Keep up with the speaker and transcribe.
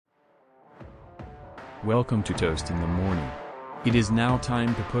Welcome to Toast in the Morning. It is now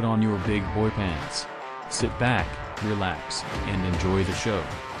time to put on your big boy pants. Sit back, relax, and enjoy the show.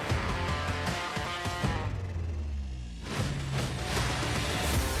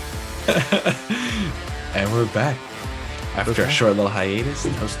 And we're back. After a short little hiatus,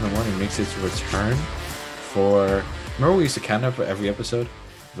 Toast in the Morning makes its return for... Remember we used to count up every episode?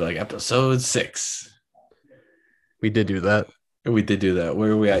 Like episode 6. We did do that. We did do that.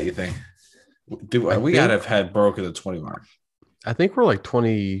 Where are we at, you think? We gotta have had broken the 20 mark. I think we're like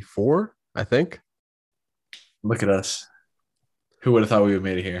 24, I think. Look at us. Who would have thought we would have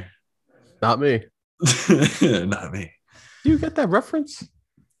made it here? Not me. Not me. Do you get that reference?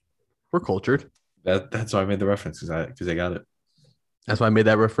 We're cultured. That's why I made the reference, because I got it. That's why I made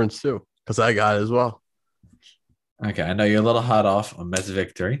that reference too, because I got it as well. Okay, I know you're a little hot off on Mets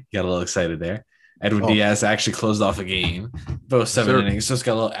victory. You got a little excited there. Edwin Diaz actually closed off a game. Both 7 innings. So it's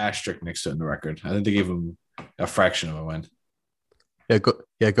got a little asterisk next to it in the record. I think they gave him a fraction of a win.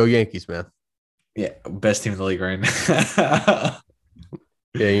 Go Yankees, man. Yeah, best team in the league right now.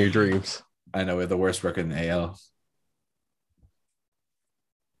 Yeah, in your dreams. I know we're the worst record in the AL.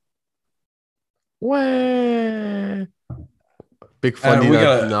 Way. Big funny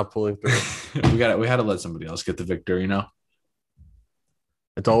not pulling through. we had to let somebody else get the victory, you know?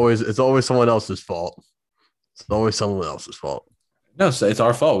 It's always someone else's fault. It's always someone else's fault. No, so it's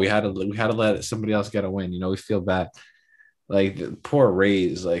our fault. We had to let somebody else get a win. You know, we feel bad. Like the poor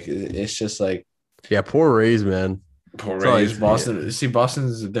Rays, like it's just like, yeah, poor Rays, man. Poor Rays, Boston. Yeah. See,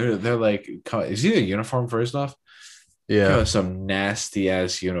 Boston's they're like, is he a uniform first off? Yeah, some nasty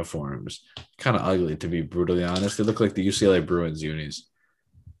ass uniforms, kind of ugly to be brutally honest. They look like the UCLA Bruins unis.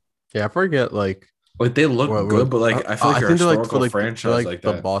 Yeah, I forget like they look good, but like I feel like a historical franchise like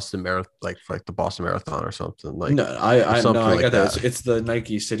the that. Boston Marathon, like the Boston Marathon or something. Like no, I got that. It's the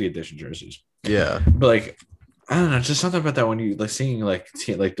Nike City Edition jerseys. Yeah, but like I don't know, just something about that when you like seeing like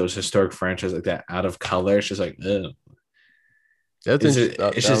those historic franchises like that out of color. It's just like, ugh. That was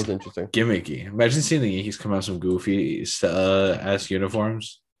interesting. Gimmicky. Imagine seeing the Yankees come out some goofy ass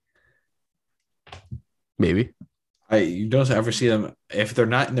uniforms. Maybe. You don't ever see them if they're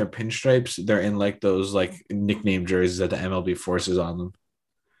not in their pinstripes. They're in like those like nickname jerseys that the MLB forces on them.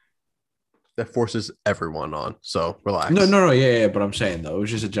 That forces everyone on. So relax. No. Yeah. But I'm saying though, it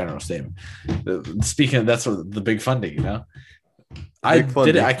was just a general statement. Speaking of, that's what the big funding, you know. I can't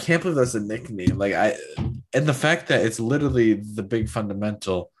believe that's a nickname. And the fact that it's literally the big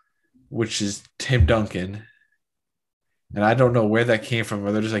fundamental, which is Tim Duncan. And I don't know where that came from.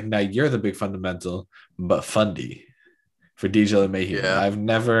 Or they're just like, now you're the big fundamental, but Fundy for DJ LeMahieu. Yeah. I've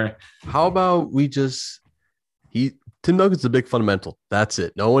never. How about we just Tim Duncan's the big fundamental. That's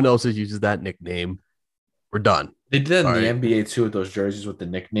it. No one else uses that nickname. We're done. They did that in the NBA too with those jerseys with the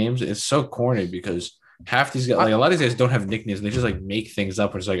nicknames. It's so corny because half these guys, like a lot of these guys, don't have nicknames. They just like make things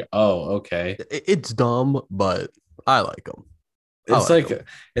up. And it's like, oh, okay. It's dumb, but I like them. It's like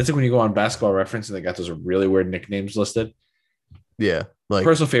when you go on Basketball Reference and they got those really weird nicknames listed. Yeah, like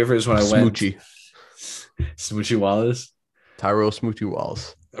personal favorite is when I went Smoochie Wallace, Tyrell Smoochie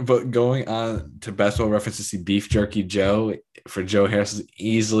Wallace. But going on to Basketball Reference to see Beef Jerky Joe for Joe Harris is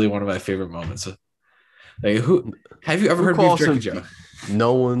easily one of my favorite moments. Like, who have you ever heard Beef Jerky Joe?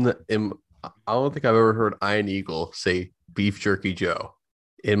 No one. I don't think I've ever heard Iron Eagle say Beef Jerky Joe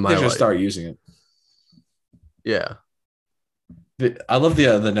in my life. Just start using it. Yeah. I love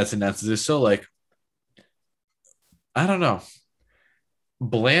the Nets announcers. They're so like, I don't know,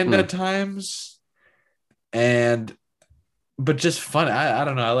 bland at times, but just fun. I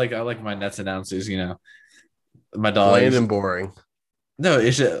don't know. I like my Nets announcers. You know, my dog. Bland and boring. No,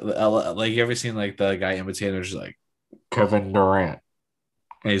 it's just, like you ever seen like the guy imitating? There's like Kevin Durant.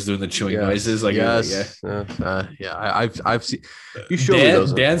 And he's doing the chewing noises, like yes. I've seen. You showed me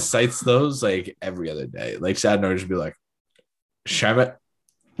those. Dan cites those like every other day. Like Sad Norris would be like, "Shabbat."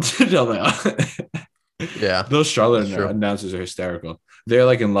 Yeah, those Charlotte announcers are hysterical. They're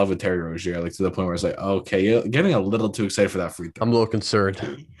like in love with Terry Rozier, like to the point where it's like, okay, you're getting a little too excited for that free throw. I'm a little concerned.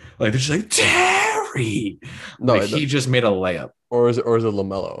 Like they're just like Terry. No, like, he just made a layup, or is it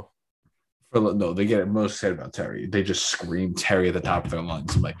LaMelo? No, they get most excited about Terry. They just scream Terry at the top of their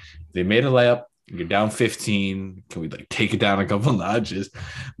lungs. I'm like, they made a layup. You're down 15. Can we like take it down a couple notches?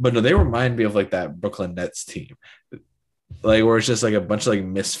 But no, they remind me of like that Brooklyn Nets team, like where it's just like a bunch of like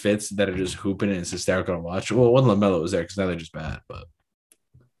misfits that are just hooping and it's hysterical to watch. Well, when LaMelo was there, because now they're just bad. But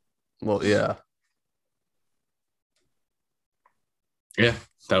yeah.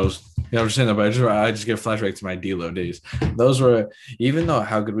 That was, I'm just saying that, but I just get a flashback to my D-Lo days. Those were, even though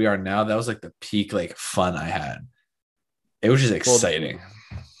how good we are now, that was like the peak like fun I had. It was just exciting.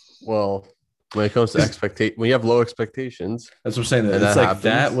 Well, when it comes to expectation, when you have low expectations. That's what I'm saying. That it's like happens.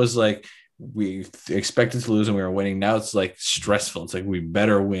 That was like we expected to lose and we were winning. Now it's like stressful. It's like we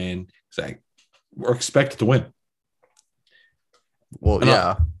better win. It's like we're expected to win. Well, and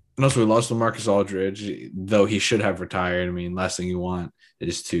yeah. And also, we lost LaMarcus Aldridge, though he should have retired. I mean, last thing you want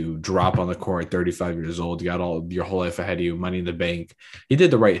is to drop on the court at 35 years old. You got all your whole life ahead of you, money in the bank. He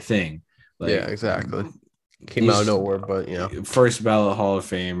did the right thing. Like, yeah, exactly. Came out of nowhere, but first ballot Hall of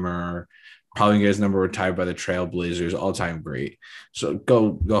Famer. Probably get his number retired by the Trailblazers. All time great. So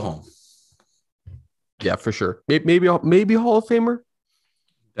go home. Yeah, for sure. Maybe Hall of Famer.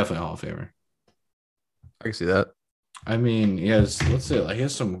 Definitely Hall of Famer. I can see that. I mean, he has, let's say, like, he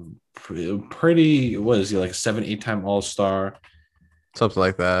has some pretty, what is he, like a 7-8-time All-Star? Something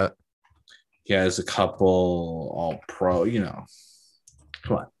like that. He has a couple All-Pro,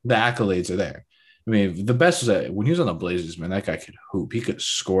 Come on. The accolades are there. I mean, the best was that when he was on the Blazers, man, that guy could hoop. He could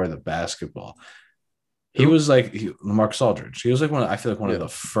score the basketball. He was like LaMarcus Aldridge. He was like one of the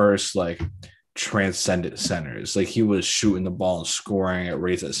first, like, transcendent centers. Like, he was shooting the ball and scoring at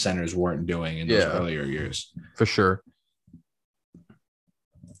rates that centers weren't doing in those earlier years. For sure.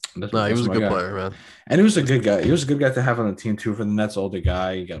 He was a good player, man. And he was a good guy. He was a good guy to have on the team, too, for the Nets. Older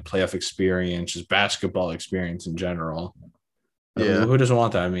guy. He got playoff experience, just basketball experience in general. Yeah. Who doesn't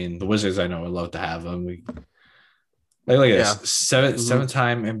want that? I mean, the Wizards, I know, would love to have him. Look at this.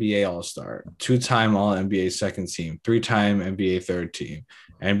 Seven-time NBA All-Star, 2-time All-NBA second team, 3-time NBA third team,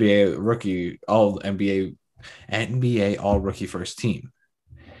 NBA rookie, All-NBA All-Rookie first team,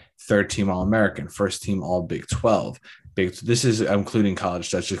 third team All-American, first team All-Big 12. This is including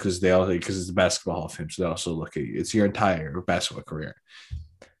college stats because it's the Basketball Hall of Fame, so they also look at you. It's your entire basketball career.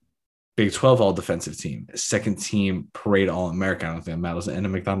 Big 12 All-Defensive team, second team Parade All-American. I don't think that matters. And a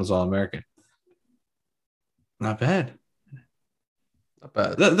McDonald's All-American. Not bad. Not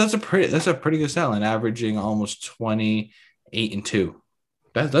bad. That's a pretty good stat line, averaging almost 28-2.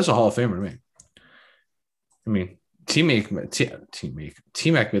 That's a Hall of Famer to me. I mean, T-Mac made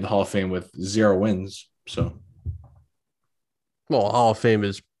the Hall of Fame with 0 wins. So, well, Hall of Fame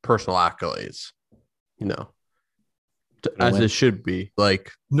is personal accolades, as it should be.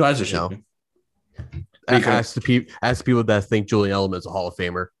 Like, no, as it should be. As the people that think Julian Edelman is a Hall of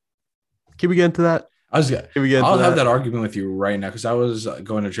Famer. Can we get into that? I'll have that argument with you right now because I was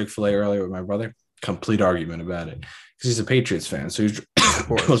going to Chick-fil-A earlier with my brother. Complete argument about it because he's a Patriots fan. So he's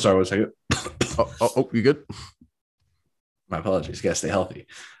sorry, one second. You good? My apologies. Gotta stay healthy.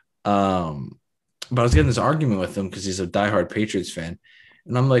 But I was getting this argument with him because he's a diehard Patriots fan,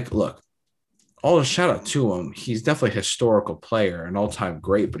 and I'm like, look, all the shout out to him. He's definitely a historical player, an all-time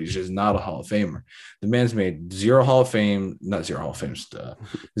great, but he's just not a Hall of Famer. The man's made 0 Hall of Fame, not 0 Hall of Fames,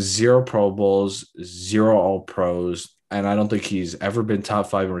 0 Pro Bowls, 0 All-Pros, and I don't think he's ever been top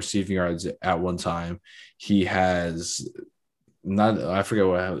 5 in receiving yards at one time. He has I forget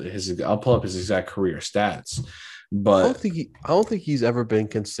what I'll pull up his exact career stats, but I don't think he's ever been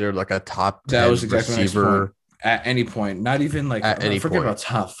considered like a top 10 that was exactly receiver. At any point, not even like at any forget point. About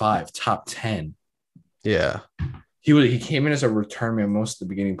top 5, top 10. Yeah, he came in as a return man most of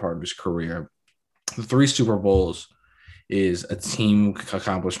the beginning part of his career. The 3 Super Bowls is a team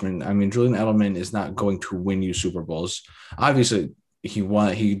accomplishment. I mean, Julian Edelman is not going to win you Super Bowls. Obviously, he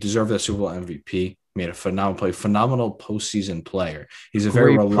won. He deserved that Super Bowl MVP. Made a phenomenal postseason player. He's a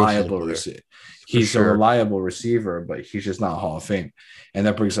very reliable receiver. He's a reliable receiver, but he's just not Hall of Fame. And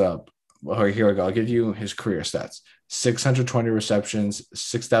that brings up. Well, here we go. I'll give you his career stats: 620 receptions,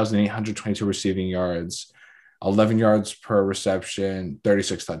 6,822 receiving yards, 11 yards per reception,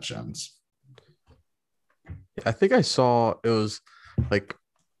 36 touchdowns. I think I saw it was like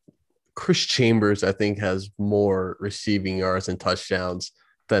Chris Chambers, I think, has more receiving yards and touchdowns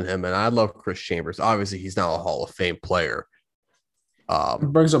than him. And I love Chris Chambers. Obviously, he's not a Hall of Fame player.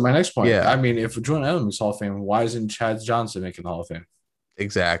 It brings up my next point. Yeah. I mean, if Julian Edelman is Hall of Fame, why isn't Chad Johnson making the Hall of Fame?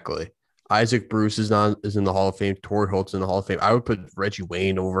 Exactly. Isaac Bruce is in the Hall of Fame. Torrey Holt's in the Hall of Fame. I would put Reggie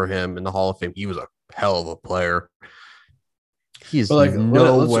Wayne over him in the Hall of Fame. He was a hell of a player. He's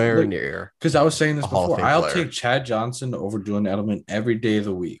nowhere near. Because I was saying this before. I'll take Chad Johnson over Julian Edelman every day of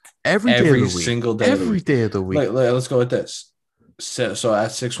the week. Every single day. Every day of the week. Let's go with this. So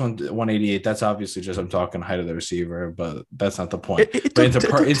at 6'1", 188, that's obviously just I'm talking height of the receiver, but that's not the point.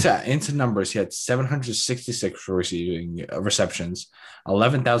 Into numbers, he had 766 receiving receptions,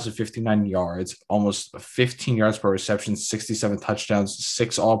 11,059 yards, almost 15 yards per reception, 67 touchdowns,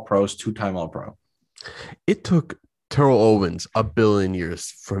 6 All-Pros, 2-time All-Pro. It took Terrell Owens a billion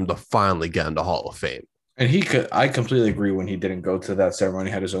years for him to finally get into Hall of Fame. And I completely agree when he didn't go to that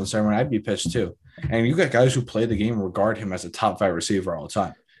ceremony, had his own ceremony. I'd be pissed too. And you got guys who play the game regard him as a top 5 receiver all the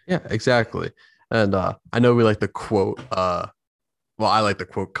time. Yeah, exactly. And I know we like to quote well, I like to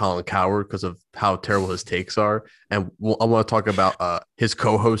quote Colin Cowherd because of how terrible his takes are. And I want to talk about his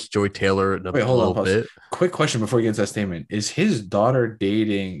co-host Joey Taylor in a Wait, hold on, little pause. bit. Quick question before you get to that statement: is his daughter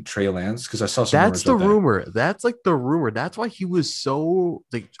dating Trey Lance? Because I saw some That's rumors the about that. rumor. That's like the rumor. That's why he was so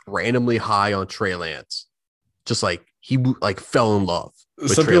like randomly high on Trey Lance. Just like he like fell in love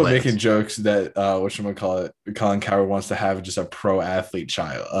with Some Trey people Lance. making jokes that Colin Cowherd wants to have just a pro athlete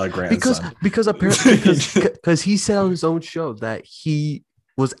child, grandson. Because apparently because he said on his own show that he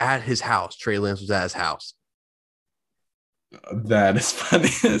was at his house. Trey Lance was at his house. That is funny.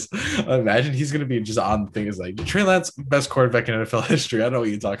 Imagine he's gonna be just on the thing is like Trey Lance, best quarterback in NFL history. I know what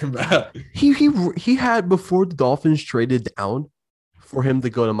you're talking about. He had before the Dolphins traded down for him to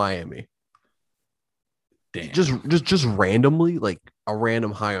go to Miami. Damn. Just randomly, like a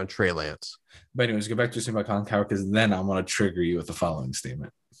random high on Trey Lance. But anyways, get back to saying about Colin Cowherd because then I'm gonna trigger you with the following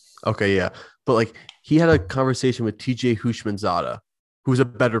statement. Okay, yeah. But like he had a conversation with TJ Hushmanzada, who's a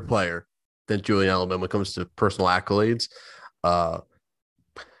better player than Julian Edelman when it comes to personal accolades.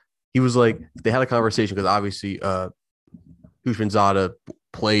 He was like, they had a conversation because obviously Hushmanzada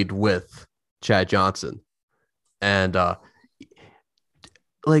played with Chad Johnson. And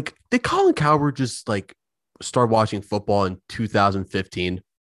like did Colin Cowherd just like start watching football in 2015?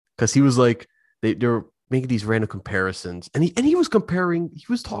 Because he was like they were making these random comparisons. And he was comparing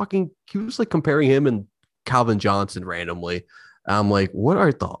him and Calvin Johnson randomly. I'm like, what are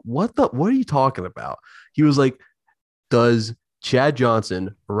you talking about? He was like, does Chad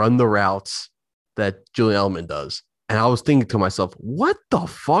Johnson run the routes that Julian Edelman does? And I was thinking to myself, what the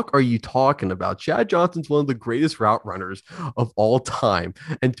fuck are you talking about? Chad Johnson's one of the greatest route runners of all time.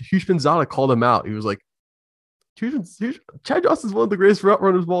 And Hushmanzada called him out. He was like, Chad Johnson's one of the greatest route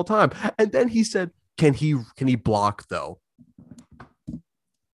runners of all time. And then he said, can he block though?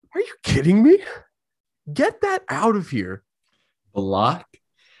 Are you kidding me? Get that out of here. Block?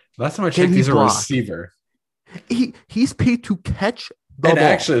 Last time I checked, he's a receiver. He's paid to catch the and ball.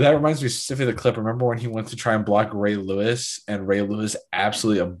 Actually, that reminds me specifically of the clip. Remember when he went to try and block Ray Lewis, and Ray Lewis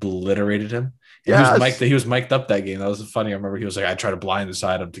absolutely obliterated him? Yeah, he was mic'd up that game. That was funny. I remember he was like, I tried to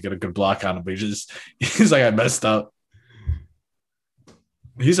blindside him to get a good block on him, but he's like, I messed up.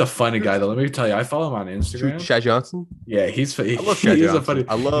 He's a funny guy, though. Let me tell you, I follow him on Instagram. Chad Johnson? Yeah, I love Chad Johnson. A funny.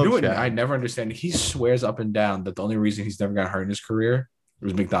 I love you know Chad. I never understand. He swears up and down that the only reason he's never got hurt in his career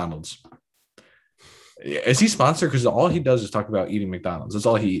was McDonald's. Is he sponsored? Because all he does is talk about eating McDonald's. That's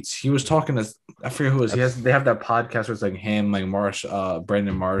all he eats. He was talking to, I forget who it was. They have that podcast where it's like him, like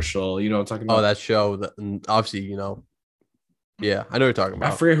Brandon Marshall. You know what I'm talking about? Oh, that show. And obviously, you know. Yeah, I know what you're talking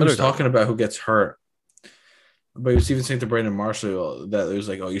about. I forget who's talking about who gets hurt. But he was even saying to Brandon Marshall that it was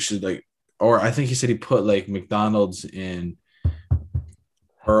like, oh, you should like, or I think he said he put like McDonald's in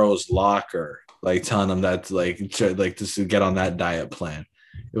Burrow's locker, like telling him that like just to get on that diet plan.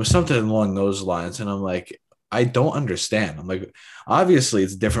 It was something along those lines. And I'm like, I don't understand. I'm like, obviously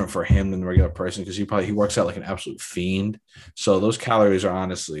it's different for him than a regular person because he works out like an absolute fiend. So those calories are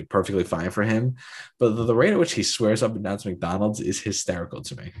honestly perfectly fine for him. But the rate at which he swears up and down to McDonald's is hysterical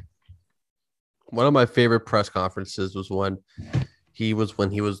to me. One of my favorite press conferences was when he was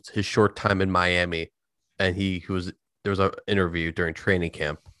his short time in Miami, and there was an interview during training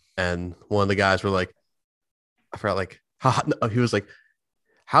camp, and one of the guys were like, I forgot, like, he was like,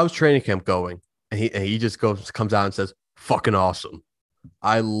 how's training camp going? And he just comes out and says, fucking awesome.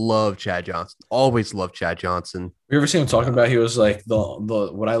 I love Chad Johnson. Always loved Chad Johnson. You ever seen him talking about? He was like, the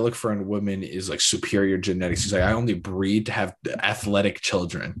what I look for in women is like superior genetics. He's like, I only breed to have athletic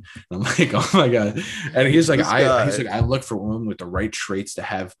children. And I'm like, oh my god. And he's like, I look for women with the right traits to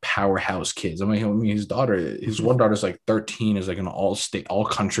have powerhouse kids. I mean, his one daughter's like 13, is like an all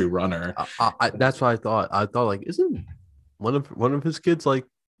country runner. That's what I thought. I thought like, isn't one of his kids like?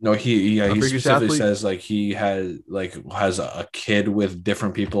 No, he specifically says like he has a kid with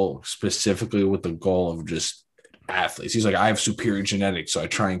different people specifically with the goal of just athletes. He's like, I have superior genetics, so I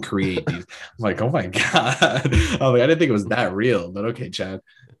try and create these. I'm like, oh my god. I'm like, I didn't think it was that real, but okay, Chad.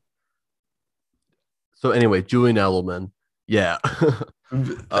 So anyway, Julian Edelman, yeah,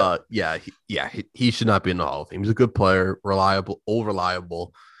 he should not be in the Hall of Fame. He's a good player, reliable, all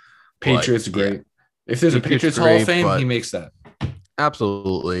reliable. Patriots great. Yeah. If there's a Patriots Hall of Fame, he makes that.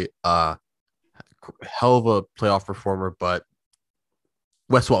 Absolutely. Hell of a playoff performer, but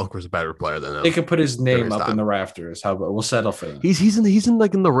Wes Welker's a better player than him. They could put his name up in the rafters. How about we'll settle for that? He's in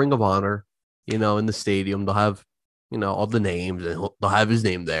like in the Ring of Honor, you know, in the stadium. They'll have, you know, all the names and they'll have his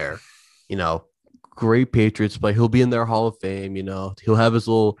name there. You know, great Patriots play. He'll be in their Hall of Fame, you know. He'll have his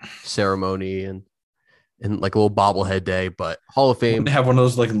little ceremony and and like a little bobblehead day. But Hall of Fame, they have one of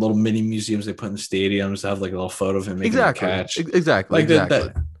those like little mini museums they put in the stadiums to have like a little photo of him making a catch. Exactly.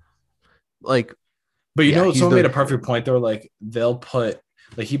 Like, but you know, someone made a perfect point. They were like, they'll put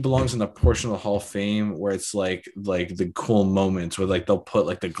like he belongs in the portion of the Hall of Fame where it's like the cool moments where like they'll put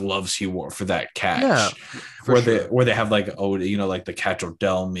like the gloves he wore for that catch, where they have like like the catch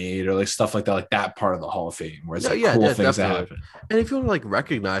Odell made or like stuff like that, like that part of the Hall of Fame where it's cool things definitely. That happen. And if you want to like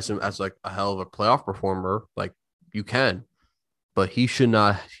recognize him as like a hell of a playoff performer, like you can, but he should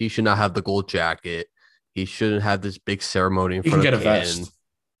not have the gold jacket. He shouldn't have this big ceremony in front of Canton. He can get a vest.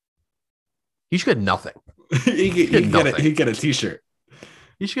 He should get nothing. he can get a t-shirt.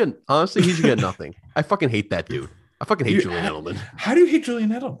 He should get nothing. I fucking hate that dude. I fucking hate Julian Edelman. How do you hate Julian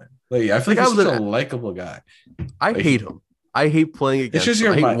Edelman? Like, I feel like he's such a likable guy. I hate him. I hate playing against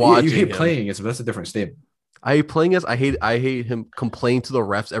him. You hate playing against him. That's a different statement. I hate playing against. I hate him complaining to the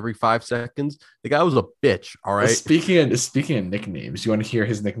refs every 5 seconds. The guy was a bitch. All right. Speaking of nicknames, you want to hear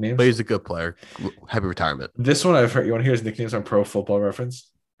his nicknames? But he's a good player. Happy retirement. This one I've heard. You want to hear his nicknames on Pro Football Reference?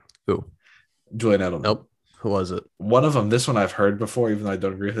 Who? Julian Edelman. Nope. Who was it? One of them. This one I've heard before, even though I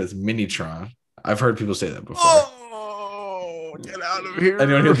don't agree with it. Is Minitron. I've heard people say that before. Oh, get out of here!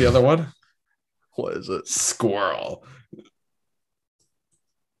 Anyone hear the other one? What is it? Squirrel.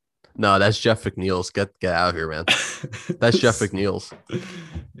 No, that's Jeff McNeil's. Get out of here, man. That's Jeff McNeil's.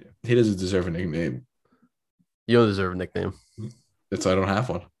 He doesn't deserve a nickname. You don't deserve a nickname. That's why I don't have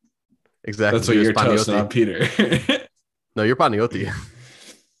one. Exactly. That's what you're toasting on, Peter. No, you're Paniotti.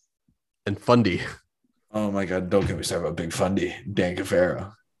 And Fundy. Oh my God! Don't get me started about Big Fundy, Dan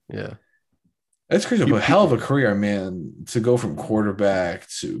Cafaro. Yeah, that's crazy. But hell of a career, man. To go from quarterback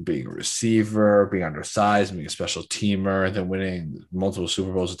to being a receiver, being undersized, being a special teamer, and then winning multiple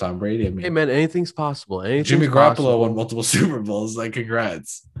Super Bowls with Tom Brady. I mean, hey man, anything's possible. Jimmy Garoppolo won multiple Super Bowls. Like,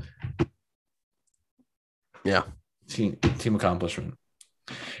 congrats. Yeah, team accomplishment.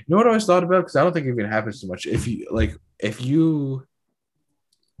 You know what I always thought about? Because I don't think it even happens too much. If you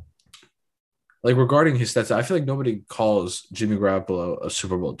regarding his stats, I feel like nobody calls Jimmy Garoppolo a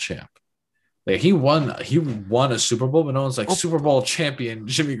Super Bowl champ. Like he won a Super Bowl, but no one's like Super Bowl champion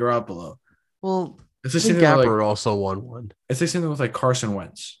Jimmy Garoppolo. Well, it's the same thing. Gabbard also won one. It's the same thing with like Carson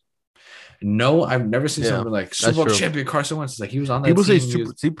Wentz. No, I've never seen someone like Super Bowl champion Carson Wentz. It's like he was on that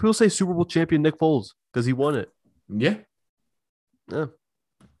team. People say Super Bowl champion Nick Foles because he won it. Yeah.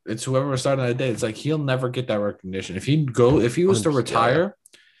 It's whoever was starting that day. It's like he'll never get that recognition. If he was to retire.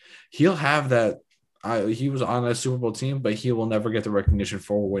 He'll have that. He was on that Super Bowl team, but he will never get the recognition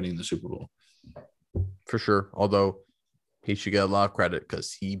for winning the Super Bowl. For sure. Although he should get a lot of credit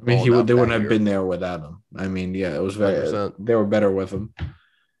because they wouldn't have been there without him. I mean, yeah, it was very. 100%. They were better with him.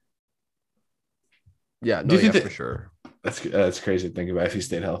 Yeah, for sure. That's crazy to think about if he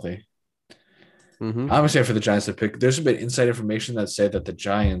stayed healthy. Mm-hmm. I'm gonna say for the Giants to pick. There's been inside information that say that the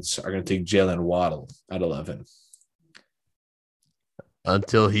Giants are gonna take Jalen Waddle at 11.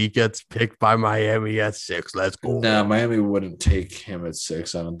 Until he gets picked by Miami at 6. Let's go. No, Miami wouldn't take him at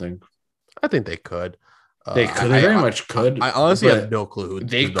 6, I don't think. I think they could. They could. They very much could. I honestly have no clue who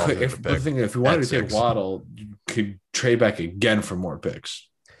they could. If you wanted to take Waddle, you could trade back again for more picks.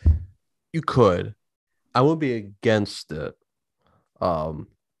 You could. I wouldn't be against it. I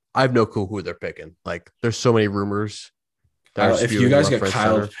have no clue who they're picking. Like, there's so many rumors. If you guys get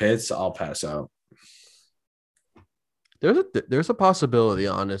Kyle Pitts, I'll pass out. There's a possibility,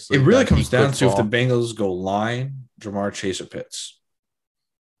 honestly. It really comes down to if the Bengals go line, Jamar Chase or Pitts.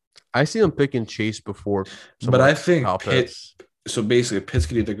 I see them picking Chase before. But I think Pitts. So basically, Pitts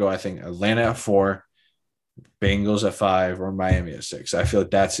could either go, I think, Atlanta at 4, Bengals at 5, or Miami at 6. I feel like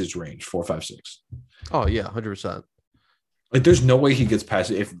that's his range, 4, 5, 6. Oh, yeah, 100%. Like, there's no way he gets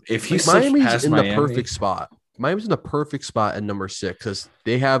past it. If he slips past Miami, the perfect spot. Miami's in the perfect spot at number 6 because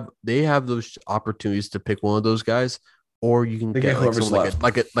they have those opportunities to pick one of those guys. Or you can get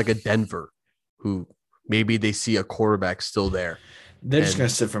like a Denver, who maybe they see a quarterback still there. They're just gonna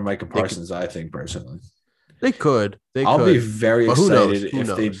sit for Micah Parsons, I think personally. They could. I'll be very excited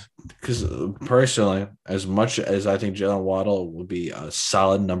if they, because personally, as much as I think Jalen Waddle will be a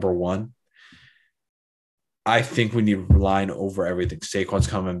solid number 1, I think we need line over everything. Saquon's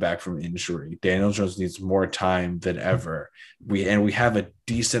coming back from injury. Daniel Jones needs more time than ever. We have a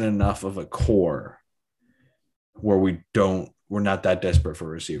decent enough of a core where we're not that desperate for a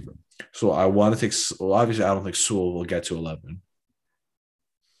receiver. So I want to take, obviously I don't think Sewell will get to 11.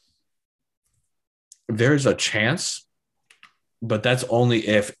 There's a chance, but that's only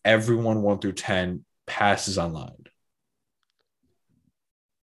if everyone 1 through 10 passes online.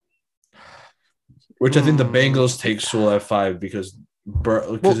 Which I think the Bengals take Sewell at 5 because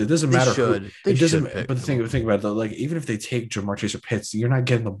because it doesn't matter who it doesn't. But think about it though. Like even if they take Jamar Chase or Pitts, you're not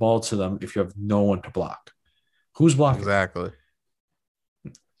getting the ball to them if you have no one to block. Who's blocking? Exactly.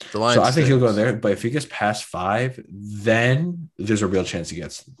 So I think he'll go there. But if he gets past 5, then there's a real chance he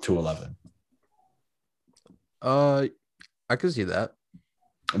gets to 11. I can see that.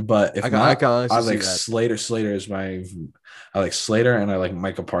 But if I like Slater. I like Slater and I like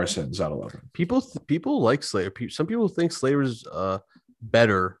Micah Parsons at 11. People like Slater. Some people think Slater's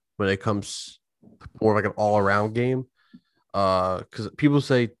better when it comes more like an all around game. Because people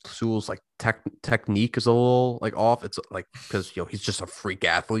say Sewell's like technique is a little like off. It's like because he's just a freak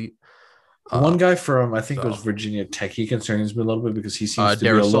athlete. One guy from I think it was Virginia Tech. He concerns me a little bit because he seems to be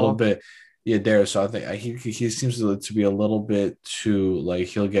a little bit. Yeah, Darius. So I think he seems to be a little bit too like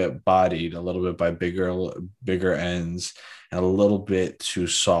he'll get bodied a little bit by bigger ends and a little bit too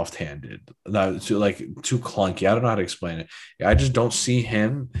soft-handed. Not too clunky. I don't know how to explain it. I just don't see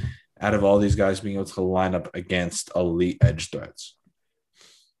him out of all these guys being able to line up against elite edge threats.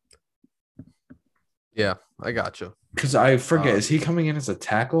 Yeah, I got you. Because I forget, is he coming in as a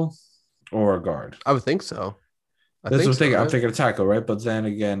tackle or a guard? I would think so. That's what I'm thinking. I'm thinking a tackle, right? But then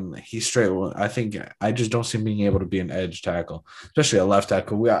again, he's straight. I think I just don't see him being able to be an edge tackle, especially a left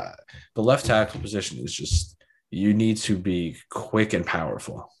tackle. The left tackle position is just you need to be quick and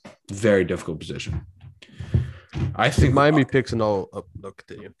powerful. Very difficult position. I think Miami picks and all. No,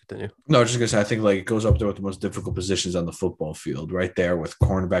 continue. No, I was just gonna say I think like it goes up there with the most difficult positions on the football field, right there with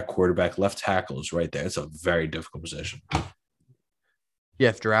cornerback, quarterback, left tackles, right there. It's a very difficult position. Yeah,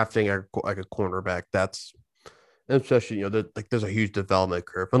 if drafting like a cornerback, that's. Especially, there's a huge development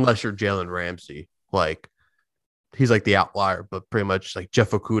curve. Unless you're Jalen Ramsey, like he's like the outlier, but pretty much like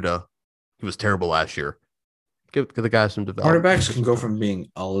Jeff Okudah, he was terrible last year. Give the guy some development. Quarterbacks can go from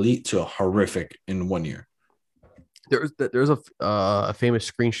being elite to horrific in 1 year. There's a famous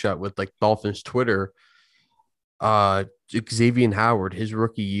screenshot with like Dolphins Twitter. Xavier Howard, his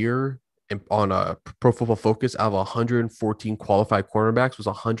rookie year on a Pro Football Focus, out of 114 qualified cornerbacks, was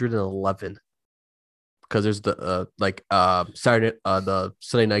 111. Because there's the Saturday the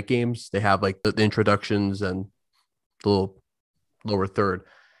Sunday night games, they have like the introductions and the little lower third.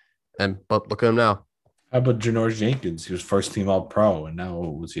 But look at him now. How about Janoris Jenkins? He was first team All Pro, and now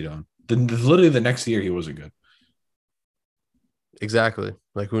what's he doing? Literally the next year he wasn't good. Exactly.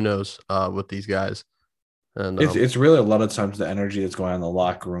 Like who knows with these guys. And it's really a lot of times the energy that's going on in the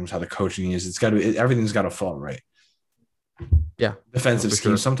locker rooms, how the coaching is. Everything's got to fall right. Yeah. Defensive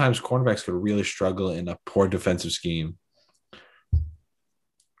scheme. Sure. Sometimes cornerbacks could really struggle in a poor defensive scheme.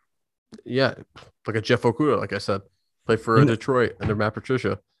 Yeah. Like a Jeff Okudah, like I said. Play for Detroit under Matt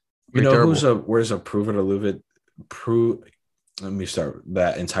Patricia. Where's a prove it or lose it? Let me start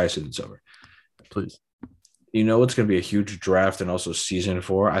that entire sentence over. Please. You know what's going to be a huge draft and also season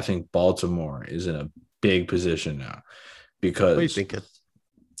 4? I think Baltimore is in a big position now. Because, what are you thinking?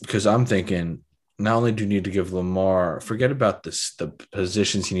 Because I'm thinking not only do you need to give Lamar, forget about the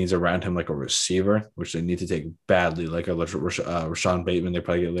positions he needs around him, like a receiver, which they need to take badly, like a Rashawn Bateman they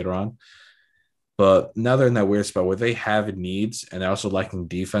probably get later on. But now they're in that weird spot where they have needs and they're also lacking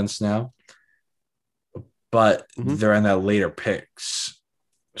defense now. But they're in that later picks.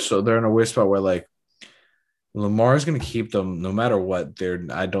 So they're in a weird spot where like Lamar is going to keep them no matter what.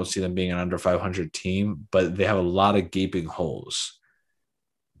 I don't see them being an under 500 team, but they have a lot of gaping holes.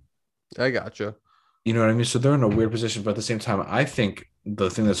 I gotcha. You know what I mean? So they're in a weird position, but at the same time, I think the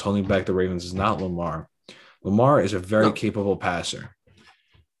thing that's holding back the Ravens is not Lamar. Lamar is a very capable passer.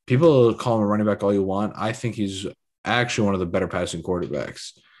 People call him a running back all you want. I think he's actually one of the better passing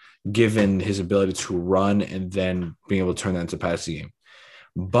quarterbacks, given his ability to run and then being able to turn that into a passing game.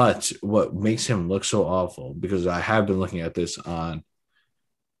 But what makes him look so awful, because I have been looking at this on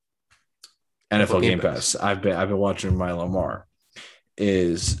NFL Game Pass. I've been watching my Lamar,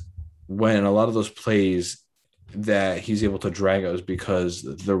 is when a lot of those plays that he's able to drag us because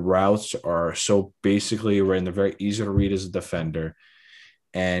the routes are so basically right and they're very easy to read as a defender.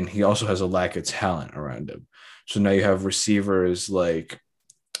 And he also has a lack of talent around him. So now you have receivers like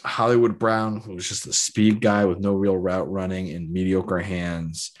Hollywood Brown, who's just a speed guy with no real route running and mediocre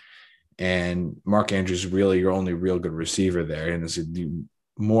hands. And Mark Andrews is really your only real good receiver there. And it's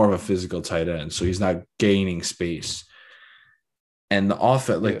more of a physical tight end. So he's not gaining space. And the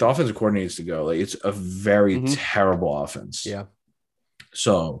offense, the offensive coordinator needs to go. Like it's a very terrible offense. Yeah.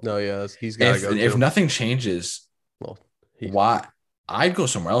 So he's got to go. If nothing changes, why? I'd go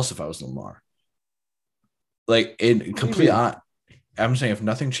somewhere else if I was Lamar. Like I'm saying, if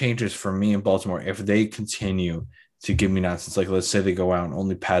nothing changes for me in Baltimore, if they continue to give me nonsense. Like, let's say they go out and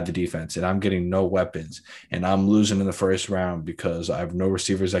only pad the defense, and I'm getting no weapons, and I'm losing in the first round because I have no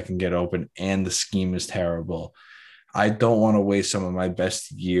receivers that can get open, and the scheme is terrible. I don't want to waste some of my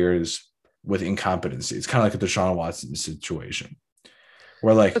best years with incompetency. It's kind of like a Deshaun Watson situation.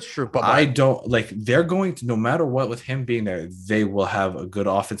 Where like that's true, but I don't like they're going to, no matter what, with him being there, they will have a good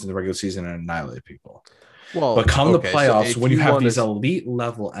offense in the regular season and annihilate people. Well, but come the playoffs, so when you have these elite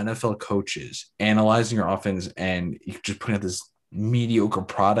level NFL coaches analyzing your offense and you're just putting out this mediocre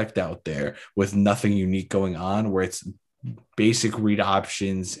product out there with nothing unique going on, where it's basic read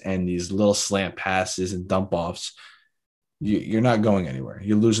options and these little slant passes and dump offs, you're not going anywhere.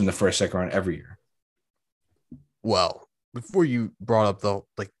 You're losing the first, second round every year. Well, before you brought up though,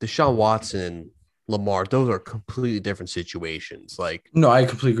 like Deshaun Watson and Lamar, those are completely different situations. Like, no, I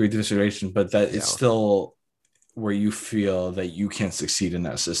completely agree with the situation, but that it's still where you feel that you can't succeed in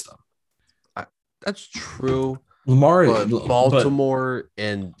that system. That's true. Baltimore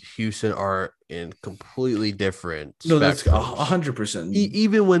and Houston are in completely different. No, that's 100%.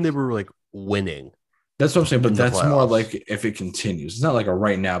 Even when they were like winning. That's what I'm saying, but that's more like if it continues. It's not like a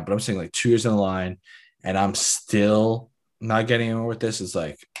right now, but I'm saying like 2 years in the line, and I'm still not getting anywhere with this. It's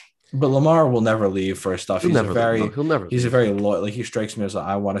like, but Lamar will never leave. First off, he's a very loyal. Like, he strikes me as like,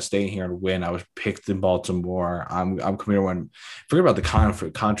 I want to stay here and win. I was picked in Baltimore. I'm coming here when. Forget about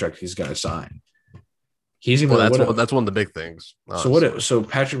the contract he's going to sign. He's even. That's one of the big things. Honestly. So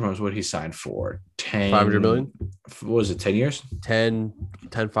Patrick Mahomes, what he signed for 500 million. What was it? 10 years?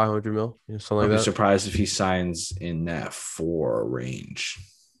 500 mil. Something like that. I'd be surprised if he signs in that 4 range.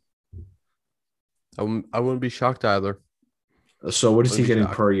 I wouldn't be shocked either. So what is he getting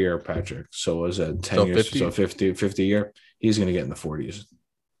per year, Patrick? So was it 10 years? 50? So 50 a year? He's going to get in the 40s.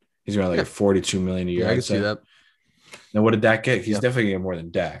 He's going to like $42 million a year. I can see that. Now, what did Dak get? He's definitely getting more than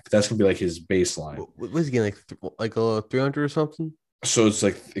Dak. That's going to be like his baseline. What was he getting, like 300 or something? So it's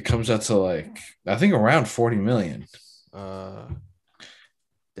like, it comes out to like, I think around 40 million.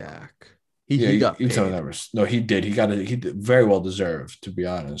 Dak. He got paid. Numbers. No, he did. He did very well deserved, to be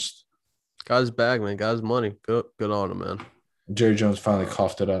honest. Got his bag, man. Got his money. Good on him, man. Jerry Jones finally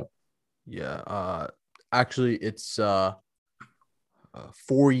coughed it up. Yeah. Actually, it's 4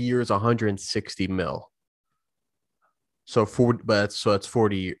 years, 160 mil. So 40, but that's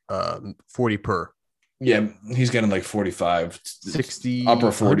 40 per. Yeah, he's getting like 45, 60, upper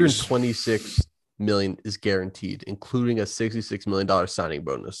 40s. 126 million is guaranteed, including a $66 million signing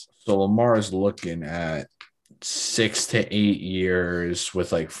bonus. So Lamar is looking at 6 to 8 years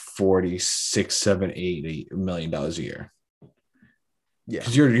with like $46-$8 million a year. Yeah,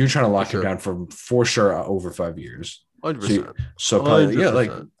 because you're trying to lock him down for sure over 5 years. 100%. So probably 100%. Probably like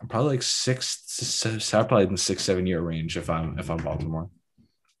probably in the 6-7 year range if I'm Baltimore.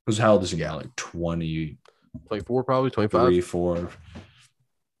 Because how old is he now? Like 20, 24, probably 25, 3-4.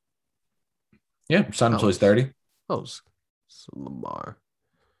 Yeah, signed until he's 30. Oh, so Lamar.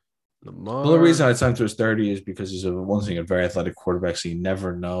 The only reason I signed to his 30 is because he's a very athletic quarterback, so you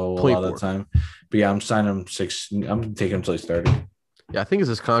never know 24. A lot of the time. But yeah, I'm signing him 6. I'm taking him until he's 30. Yeah, I think it's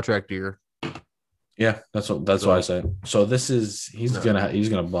his contract year. Yeah, that's why I said. So he's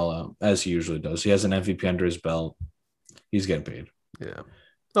gonna ball out as he usually does. He has an MVP under his belt. He's getting paid. Yeah.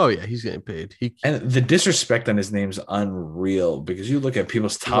 Oh yeah, he's getting paid. And the disrespect on his name's unreal because you look at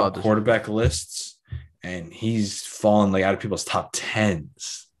people's top quarterback lists, and he's fallen like out of people's top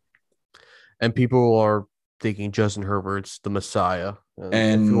 10s. And people are thinking Justin Herbert's the Messiah.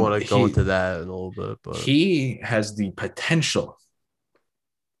 And if you want to go into that in a little bit, but he has the potential.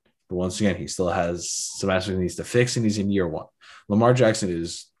 But once again, he still has some aspects he needs to fix, and he's in year 1. Lamar Jackson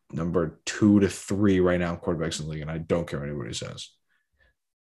is number 2 to 3 right now in quarterbacks in the league, and I don't care what anybody says.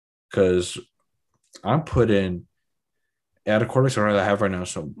 Because I'm putting at a quarterback that I have right now.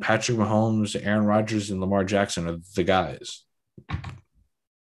 So Patrick Mahomes, Aaron Rodgers, and Lamar Jackson are the guys.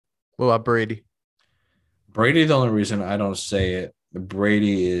 What about Brady? Brady, the only reason I don't say it,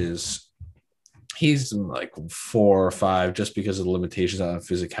 Brady he's like 4 or 5 just because of the limitations on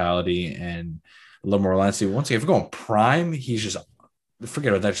physicality and a little more relentlessly. Once again, if you're going prime, he's just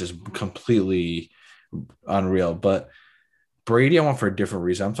forget about that, just completely unreal. But Brady, I want for a different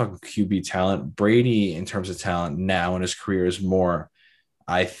reason. I'm talking QB talent. Brady, in terms of talent now in his career, is more,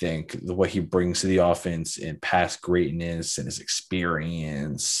 I think, what he brings to the offense in past greatness and his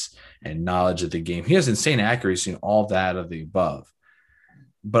experience and knowledge of the game. He has insane accuracy and all that of the above.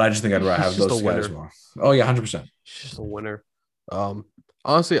 But I just think I'd rather have those guys more. Oh, yeah, 100%. He's just a winner.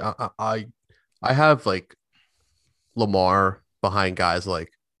 Honestly, I have like Lamar behind guys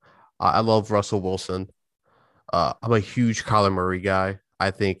like I love Russell Wilson. I'm a huge Kyler Murray guy. I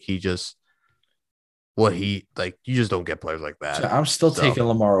think he just what he like. You just don't get players like that. So I'm still taking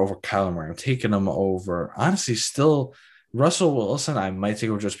Lamar over Kyler Murray. I'm taking him over, honestly, still Russell Wilson. I might take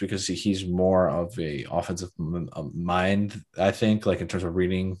over just because he's more of a offensive mind, I think, like in terms of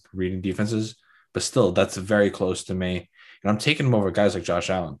reading defenses. But still, that's very close to me. And I'm taking him over guys like Josh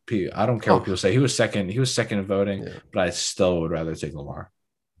Allen. I don't care what people say. He was second in voting, but I still would rather take Lamar.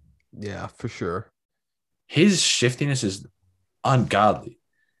 Yeah, for sure. His shiftiness is ungodly.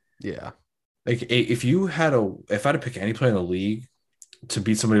 Yeah. Like if I had to pick any player in the league to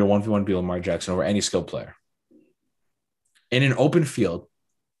beat somebody to 1v1, be Lamar Jackson over any skilled player. In an open field,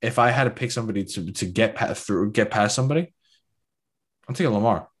 if I had to pick somebody to get past somebody, I'm taking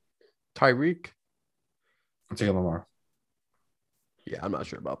Lamar. Tyreek? I'm taking Lamar. Yeah, I'm not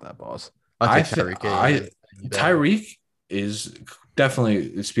sure about that, boss. Tyreek is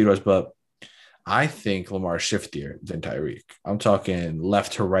definitely speed-wise, but I think Lamar's shiftier than Tyreek. I'm talking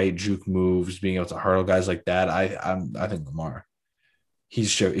left to right juke moves, being able to hurdle guys like that. I think Lamar.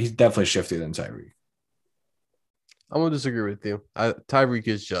 He's definitely shiftier than Tyreek. I'm gonna disagree with you. Tyreek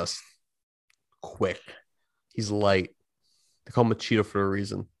is just quick. He's light. They call him a cheetah for a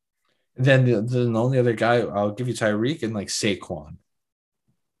reason. Then the only other guy I'll give you Tyreek and like Saquon.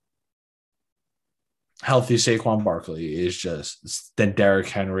 Healthy Saquon Barkley is just then Derrick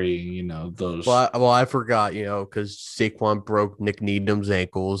Henry, those. Well, I forgot, because Saquon broke Nick Needham's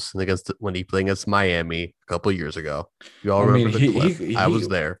ankles when he played against Miami a couple of years ago. You all remember the clip? I was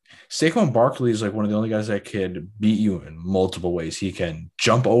there. Saquon Barkley is like one of the only guys that could beat you in multiple ways. He can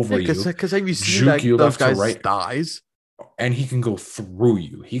jump over you, because have you seen that you those guys' right thighs? And he can go through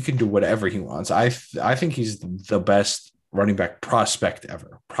you. He can do whatever he wants. I think he's the best running back prospect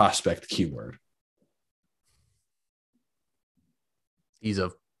ever. Prospect keyword. He's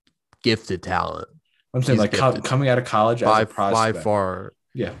a gifted talent. I'm saying coming out of college as a prospect. By far.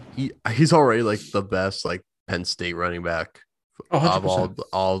 Yeah. He's already like the best like Penn State running back of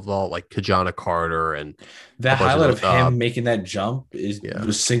all like Kajana Carter and that highlight of him making that jump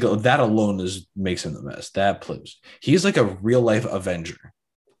was single. That alone makes him the best. That plays. He's like a real life Avenger.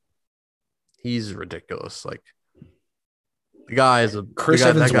 He's ridiculous. Like the guy is Chris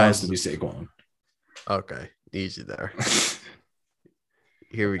Evans wants to be Saquon. Okay, easy there.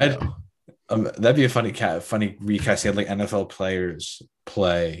 Here we go. That'd be a funny recast. He had like NFL players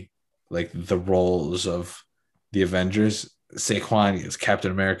play like the roles of the Avengers. Saquon is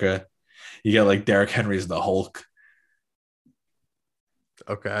Captain America. You get like Derrick Henry is the Hulk.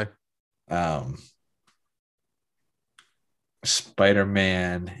 Okay.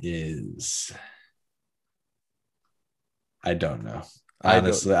 Spider-Man is. I don't know.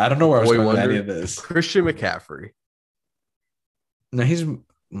 Honestly, I don't know where I was going with any of this. Christian McCaffrey. No, he's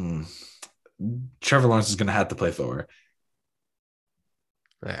Trevor Lawrence is going to have to play Thor.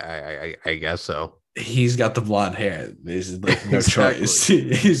 I guess so. He's got the blonde hair. There's like no choice.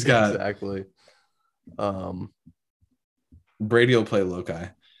 He's got exactly. Brady will play Loki.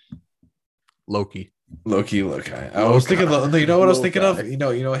 I was thinking. You know what I was thinking of? You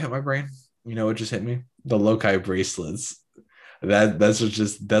know what hit my brain? You know what just hit me? The Loki bracelets. That's what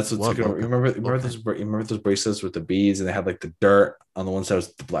took it over. Remember those bracelets with the beads, and they had like the dirt on the one side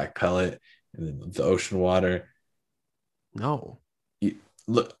was the black pellet, and then the ocean water. No,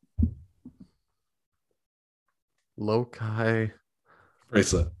 look, Loki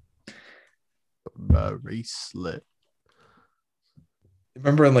bracelet. Bracelet.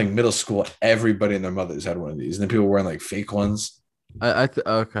 Remember in like middle school, everybody and their mothers had one of these, and then people were wearing like fake ones.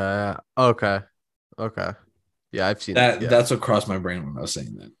 Okay. Yeah, I've seen that. Yeah. That's what crossed my brain when I was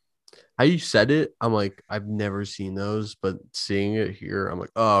saying that. How you said it, I'm like, I've never seen those, but seeing it here, I'm like,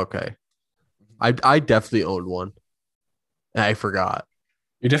 oh, okay. I definitely owned one, and I forgot.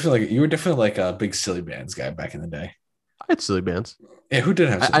 You were definitely like a big silly bands guy back in the day. I had silly bands. Yeah, who did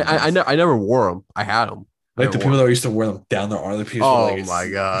have? Silly bands? I never wore them. I had them. Like the people that used to wear them down their arm. The people. Oh my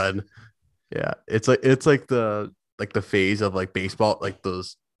god. Yeah, it's like the phase of like baseball, like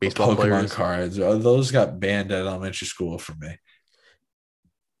those baseball Pokemon players. Cards. Those got banned at elementary school for me.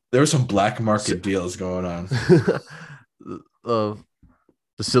 There were some black market deals going on. The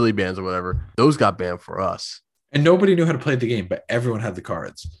silly bands or whatever, those got banned for us. And nobody knew how to play the game, but everyone had the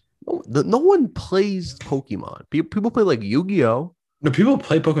cards. No one plays Pokemon. People play like Yu-Gi-Oh. No, people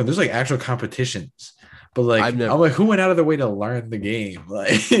play Pokemon. There's like actual competitions. But like, I'm like, who went out of their way to learn the game?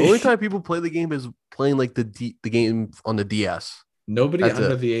 Like, the only time people play the game is playing like the game on the DS. Nobody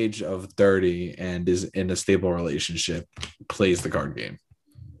under the age of 30 and is in a stable relationship plays the card game.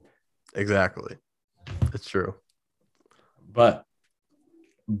 Exactly. It's true. But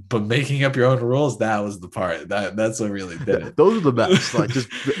But making up your own rules, that was the part that's what really did it. Those are the best. Like just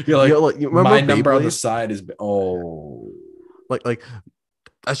you're like, you remember my number on the Beyblade? side is like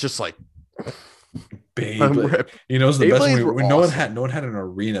that's just like Beyblade. You know, it's the best Beyblades when awesome. no one had an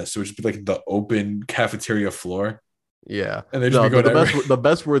arena, so it would just be like the open cafeteria floor. Yeah, And they just be going the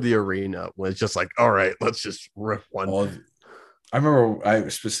best were the arena when it's just like, all right, let's just rip one. I remember, I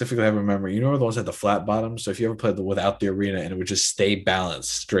specifically remember, you know, the ones at the flat bottom. So if you ever played without the arena and it would just stay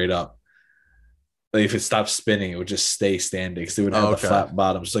balanced straight up, like if it stopped spinning, it would just stay standing because they would have the flat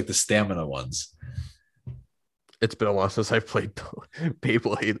bottoms, like the stamina ones. It's been a while since I played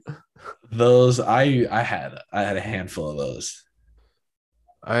Beyblade. Those I had a handful of those.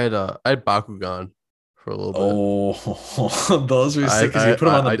 I had Bakugan for a little bit. Oh, those were sick because you put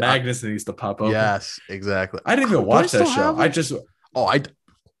them on the magnets and they used to pop open. Yes, exactly. I didn't even watch that show. I didn't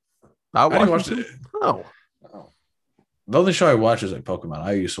watch it. No. The only show I watched was like Pokemon.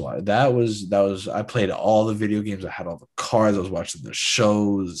 I used to watch. That was. I played all the video games. I had all the cards. I was watching the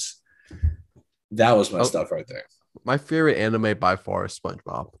shows. That was my stuff right there. My favorite anime by far is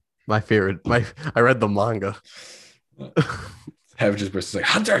SpongeBob. My favorite. I read the manga. Have just versus like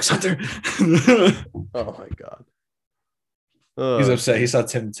Hunter x Hunter. Oh my god. He's upset. He saw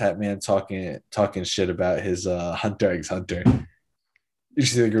Tim Tatman talking shit about his Hunter x Hunter. Did you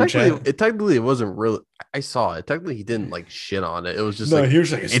see the group chat? Technically, it wasn't really. I saw it. Technically, he didn't like shit on it. It was just he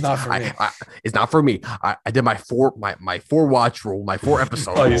was like, it's not for me. It's not for me. I did my four watch rule, my 4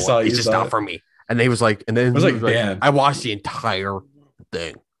 episode rule. It's just not for me. And he was like, and then he was like, I watched the entire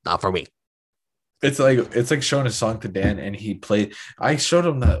thing. Not for me. It's like showing a song to Dan, and he played. I showed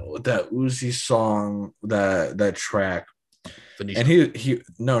him that Uzi song, that track, Phoenicia. And he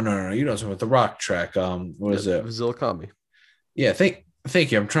no, you know, with the rock track. What is it? Zilkami. Yeah, thank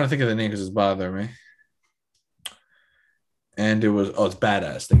you. I'm trying to think of the name because it's bothering me. And it was it's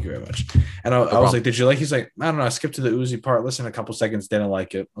Badass. Thank you very much. And I was like, did you like? He's like, I don't know. I skipped to the Uzi part. Listen, a couple seconds, didn't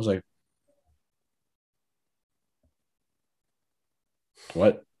like it. I was like,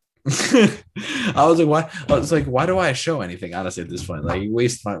 what? I was like, why? I was like, why do I show anything? Honestly, at this point, like, you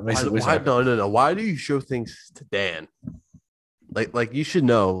waste my. No. Why do you show things to Dan? Like you should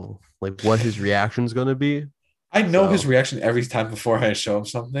know like what his reaction is going to be. I know his reaction every time before I show him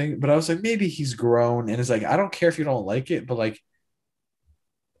something, but I was like, maybe he's grown and it's like, I don't care if you don't like it, but like,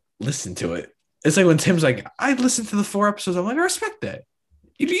 listen to it. It's like when Tim's like, I listened to the 4 episodes. I'm like, I respect that.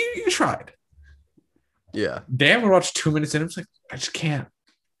 You tried. Yeah. Dan would watch 2 minutes in. It's like, I just can't.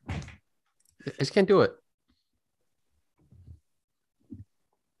 I just can't do it.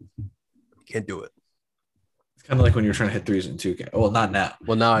 Can't do it. It's kind of like when you're trying to hit threes in 2K. Well, not now.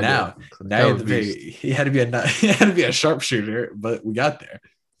 Well, now he had to be a sharpshooter, but we got there.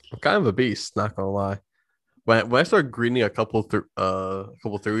 I'm kind of a beast, not gonna lie. When I started greening a couple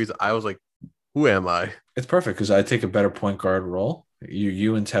threes, I was like, who am I? It's perfect because I take a better point guard role.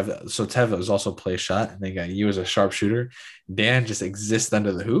 You and Teva. So Teva is also play shot, and they got you as a sharpshooter. Dan just exists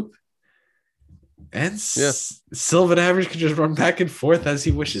under the hoop. And Sylvan Average can just run back and forth as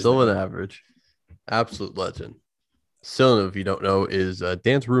he wishes. Sylvan Average. Absolute legend. Sylvan, if you don't know, is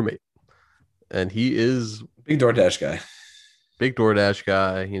Dan's roommate. And he is big DoorDash guy. Big DoorDash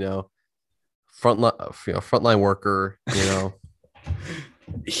guy, you know. Frontline worker, you know.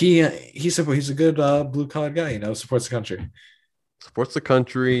 He's a good blue collar guy, you know, supports the country. Supports the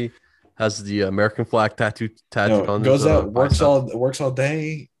country, has the American flag tattoo on goes out, works all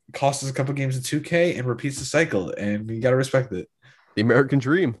day, costs us a couple games in 2K, and repeats the cycle, and you gotta respect it. The American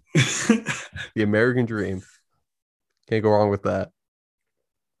dream. The American dream. Can't go wrong with that.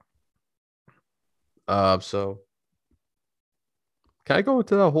 So can I go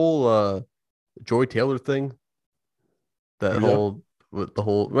into that whole Joy Taylor thing?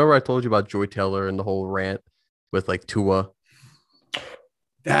 Remember I told you about Joy Taylor and the whole rant with like Tua?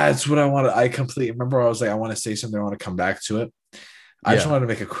 That's what I wanted. I completely remember. I was like, I want to say something. I want to come back to it. I just wanted to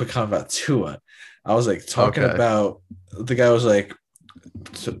make a quick comment about Tua. I was like talking about the guy was like,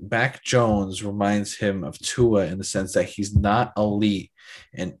 Mac Jones reminds him of Tua in the sense that he's not elite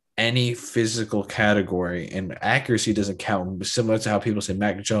in any physical category, and accuracy doesn't count. Similar to how people say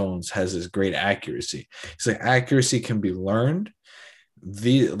Mac Jones has this great accuracy. It's like accuracy can be learned.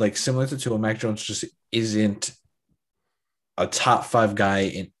 Similar to Tua, Mac Jones just isn't a top 5 guy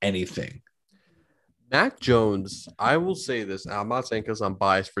in anything. Mac Jones, I will say this. I'm not saying because I'm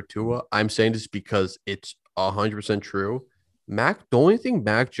biased for Tua. I'm saying this because it's 100% true. The only thing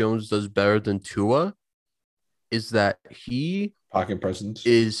Mac Jones does better than Tua is that he pocket presence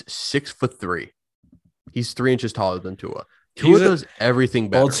is 6'3". He's 3 inches taller than Tua. Tua does everything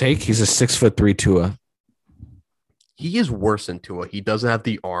better. I'll take. He's a 6'3" Tua. he is worse than Tua. He doesn't have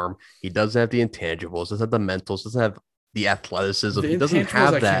the arm. He doesn't have the intangibles. Doesn't have the mentals. Doesn't have the athleticism. He doesn't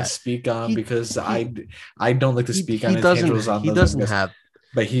have that. I can't speak on because I don't like to speak on intangibles. He doesn't have.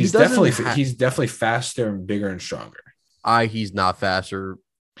 But he's definitely faster and bigger and stronger. He's not faster.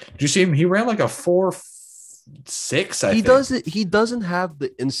 Did you see him? He ran like a 4.6. He doesn't have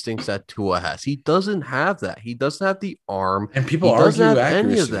the instincts that Tua has. He doesn't have that. He doesn't have the arm. And people argue have accuracy.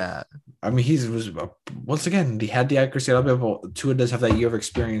 Any of that. I mean, he had the accuracy. Tua does have that year of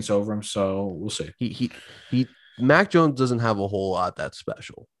experience over him, so we'll see. Mac Jones doesn't have a whole lot that's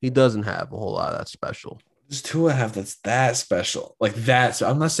special. He doesn't have a whole lot that's special. Does Tua have that's that special? Like that. So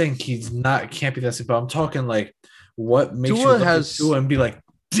I'm not saying can't be that simple. I'm talking like what makes Tua you look at Tua and be like,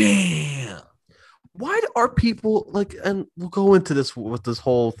 damn. Why are people like, and we'll go into this with this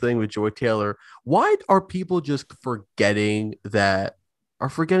whole thing with Joy Taylor. Why are people just forgetting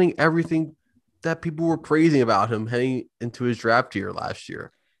everything that people were praising about him heading into his draft year last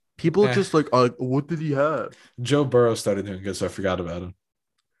year? People just like, what did he have? Joe Burrow started doing good, so I forgot about him.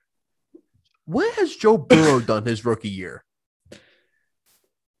 What has Joe Burrow done his rookie year?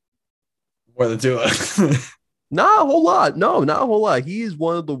 More than Tua. Not a whole lot. No, not a whole lot. He's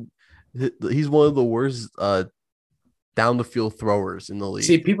one of the worst down the field throwers in the league.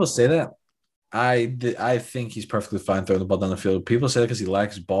 See, people say that. I think he's perfectly fine throwing the ball down the field. People say that because he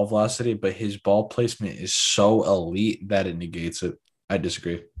lacks ball velocity, but his ball placement is so elite that it negates it. I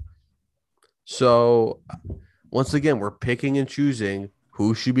disagree. So, once again, we're picking and choosing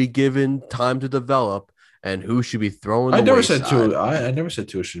who should be given time to develop and who should be thrown. I never said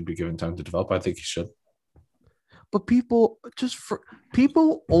Tua should be given time to develop. I think he should. But people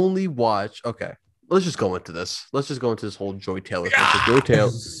only watch. Okay, let's just go into this. Let's just go into this whole Joy Taylor thing. So Joy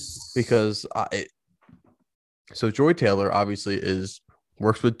Taylor, because Joy Taylor obviously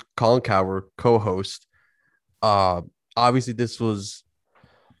works with Colin Cowherd, co-host. Obviously, this was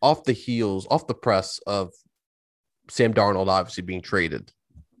off the press of Sam Darnold obviously being traded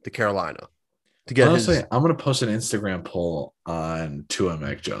to Carolina to get. Honestly, I'm gonna post an Instagram poll on Tua and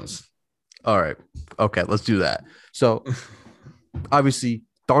Mac Jones. All right. Okay, let's do that. So, obviously,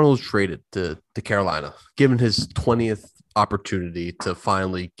 Darnold's traded to Carolina, given his 20th opportunity to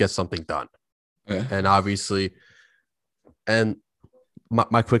finally get something done. Okay. And obviously,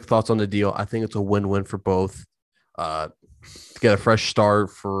 my quick thoughts on the deal, I think it's a win-win for both. To get a fresh start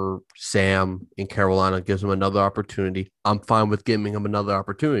for Sam in Carolina gives him another opportunity. I'm fine with giving him another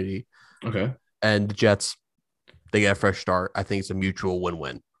opportunity. Okay. And the Jets, they get a fresh start. I think it's a mutual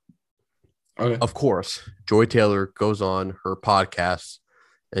win-win. Okay. Of course, Joy Taylor goes on her podcast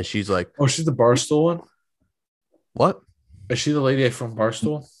and she's like, "Oh, she's the Barstool one." What? Is she the lady from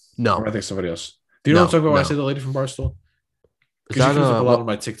Barstool? No, or I think somebody else. Do you know what I'm talking about when I say the lady from Barstool? Because she comes up a lot on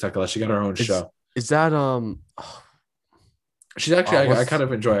my TikTok. She got her own show. Is that She's actually I kind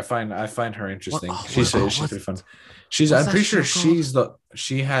of enjoy. I find her interesting. She's pretty fun. I'm pretty sure I think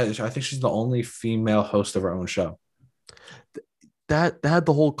she's the only female host of her own show. That had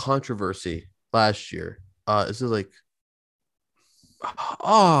the whole controversy last year. Is it like?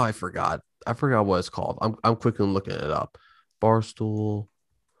 Oh, I forgot what it's called. I'm quickly looking it up. Barstool.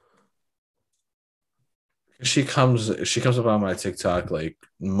 She comes up on my TikTok like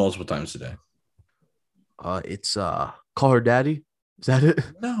multiple times a day. It's Call Her Daddy. Is that it?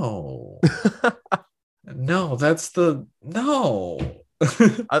 No. No, that's the no.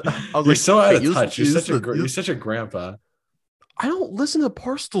 I was You're so out of touch. You're such a grandpa. I don't listen to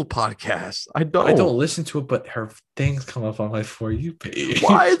Barstool podcasts. I don't listen to it, but her things come up on my For You page.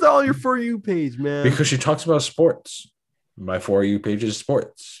 Why is that on your For You page, man? Because she talks about sports. My For You page is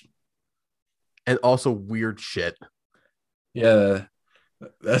sports. And also weird shit. Yeah,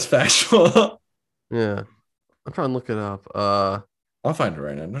 that's factual. Yeah. I'm trying to look it up. I'll find it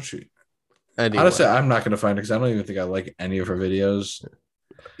right now. Don't shoot. Anyway. Honestly, I'm not going to find it because I don't even think I like any of her videos.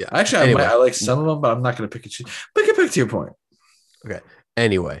 Yeah. Actually, I like some of them, but I'm not going to pick it. But get back to your point. Okay.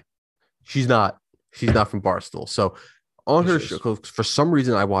 Anyway, she's not from Barstool. So on her show, for some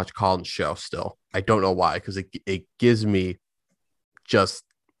reason, I watch Colin's show still. I don't know why, because it gives me just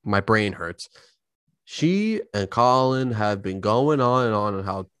my brain hurts. She and Colin have been going on and on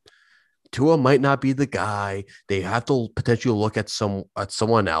how Tua might not be the guy. They have to potentially look at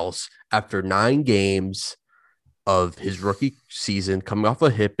someone else after 9 games of his rookie season, coming off a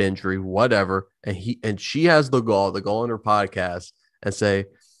hip injury, whatever. And she has the gall on her podcast and say,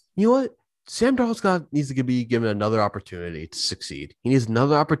 you know what? Sam Darnold needs to be given another opportunity to succeed. He needs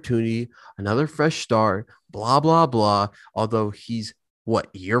another opportunity, another fresh start, blah, blah, blah. Although he's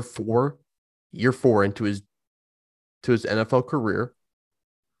year four into his NFL career.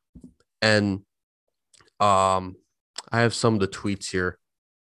 And I have some of the tweets here.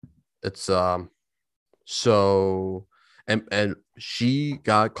 It's so and she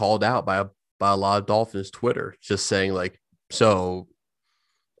got called out by a lot of Dolphins Twitter, just saying like, so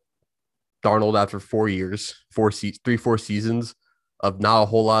Darnold after 4 years, 4 seasons of not a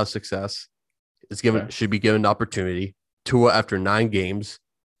whole lot of success should be given an opportunity. Tua after 9 games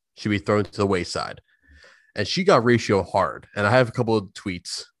should be thrown to the wayside. And she got ratio hard. And I have a couple of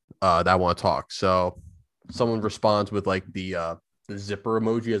tweets that I want to talk. So someone responds with like the zipper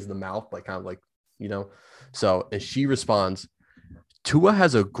emoji as the mouth, like kind of like, you know. So, and she responds, Tua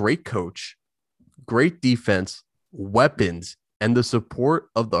has a great coach, great defense, weapons, and the support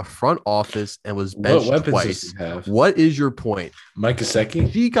of the front office, and was benched twice. What is your point? Mike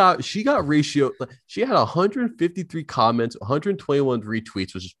Gesicki? She got ratio. She had 153 comments, 121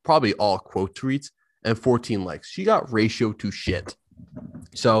 retweets, which is probably all quote tweets, and 14 likes. She got ratio to shit.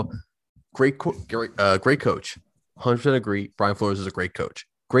 So great coach. 100% agree. Brian Flores is a great coach.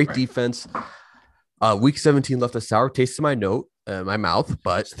 Great defense. Week 17 left a sour taste in my mouth,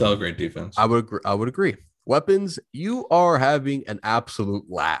 but still a great defense. I would agree. Weapons, you are having an absolute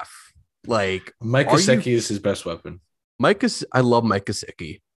laugh. Like Mike Gesicki is his best weapon. I love Mike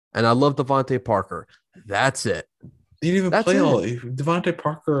Gesicki, and I love Devontae Parker. That's it. He didn't even play all. Devontae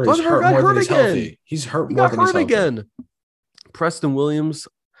Parker is hurt more than he's healthy. He's hurt more than he's healthy. Again. Preston Williams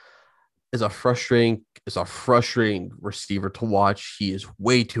is a frustrating receiver to watch. He is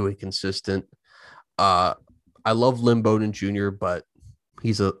way too inconsistent. I love Lynn Bowden Jr., but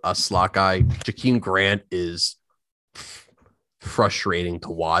he's a slot guy. Jakeem Grant is frustrating to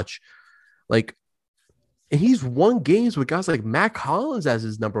watch. Like, and he's won games with guys like Mac Hollins as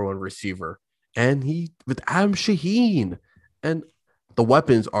his number one receiver, and he with Adam Shaheen, and the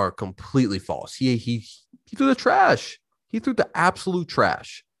weapons are completely false. He threw the trash. He threw the absolute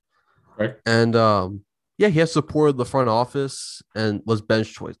trash. Right. And he has support of the front office and was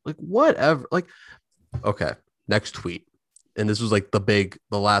benched twice. Like, whatever. Like, okay, next tweet. And this was like the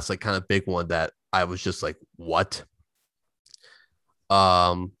last like kind of big one that I was just like, what?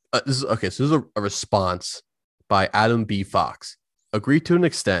 This is a response by Adam B. Fox. Agree to an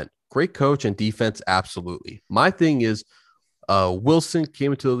extent. Great coach and defense, absolutely. My thing is, Wilson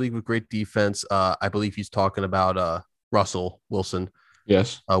came into the league with great defense. I believe he's talking about Russell Wilson.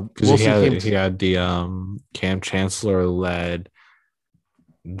 Yes, because he had the Cam Chancellor led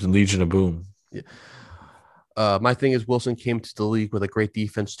Legion of Boom. Yeah. My thing is Wilson came to the league with a great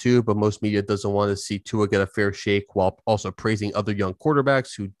defense too, but most media doesn't want to see Tua get a fair shake while also praising other young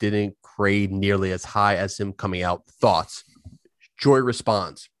quarterbacks who didn't grade nearly as high as him coming out. Thoughts? Joy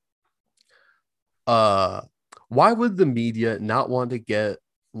responds. Why would the media not want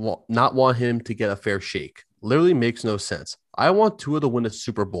him to get a fair shake? Literally makes no sense. I want Tua to win a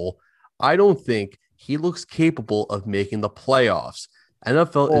Super Bowl. I don't think he looks capable of making the playoffs.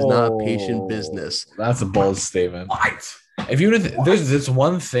 NFL is not a patient business. That's a bold statement. What? If you there's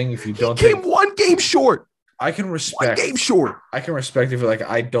one thing if you don't he came one game short. I can respect 1 game short. I can respect if you're like,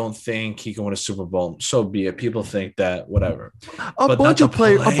 I don't think he can win a Super Bowl. So be it. People think that, whatever. A bunch of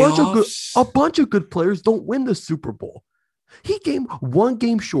good players don't win the Super Bowl. He came 1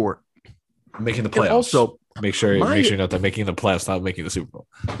 game short. Making the playoffs. And also, make sure you know that making the playoffs, not making the Super Bowl.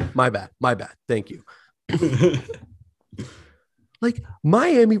 My bad. Thank you. Like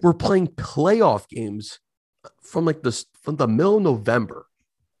Miami were playing playoff games from the middle of November.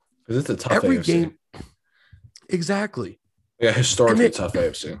 Because it's a tough every AFC. Game. Exactly. Yeah, historically tough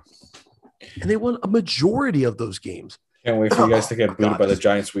AFC. And they won a majority of those games. Can't wait for you guys to get booted by the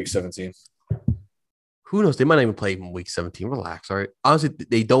Giants week 17. Who knows? They might not even play in week 17. Relax, all right? Honestly,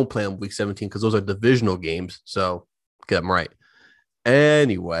 they don't play in week 17 because those are divisional games. So get them right.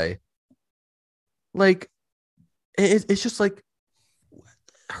 Anyway, like, it's just like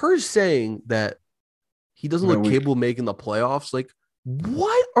her saying that he doesn't look capable of making the playoffs. Like,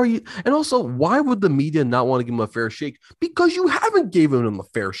 what are you? And also, why would the media not want to give him a fair shake? Because you haven't given him a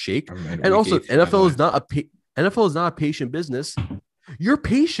fair shake. And also, NFL is not a patient business. You're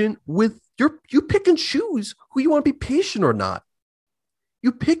patient with you pick and choose who you want to be patient or not.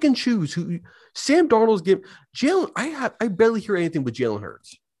 You pick and choose who. Sam Darnold's give Jalen. I barely hear anything with Jalen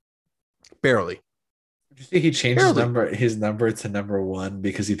Hurts. Barely. Did you see he changed his number to number 1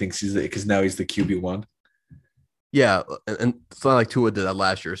 because he thinks because now he's the QB1? Yeah, and it's not like Tua did that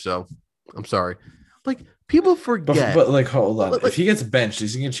last year, so I'm sorry. Like, people forget. But like, hold on. If he gets benched,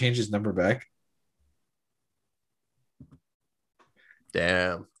 is he gonna change his number back?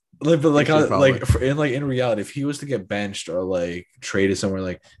 Damn. In reality, if he was to get benched or like traded somewhere,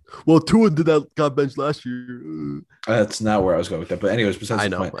 like, well, Tua got benched last year. That's not where I was going with that. But anyways, besides I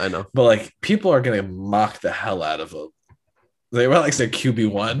know. But like, people are gonna mock the hell out of They were like said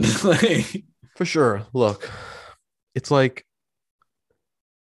QB1. Like, for sure. Look, it's like,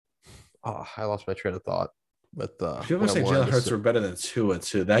 oh, I lost my train of thought. But people say Jalen Hurts were better than Tua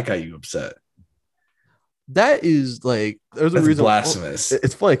too. That got you upset. That is like, there's a reason. Blasphemous.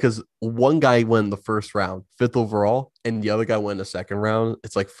 It's funny because one guy went in the first round, 5th overall, and the other guy went in the second round.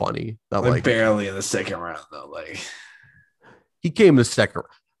 It's like funny that like barely in the second round though. Like he came in the second.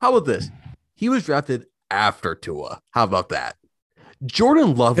 How about this? He was drafted after Tua. How about that?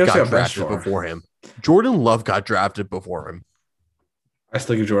 Jordan Love got drafted before him. Jordan Love got drafted before him. I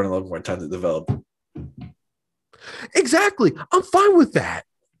still give Jordan Love more time to develop. Exactly. I'm fine with that.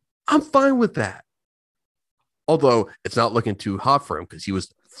 Although it's not looking too hot for him because he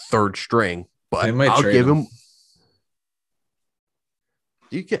was 3rd string. But I'll give him.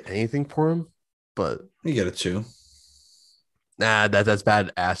 Do you get anything for him? But you get a 2. Nah, that's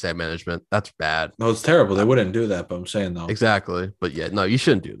bad asset management. That's bad. No, it's terrible. They wouldn't do that, but I'm saying though. Exactly. But yeah, no, you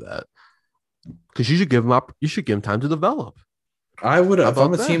shouldn't do that. Because you should give him up. You should give him time to develop. I would. If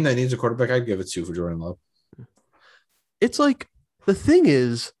I'm a team that needs a quarterback, I'd give it 2 for Jordan Love. It's like the thing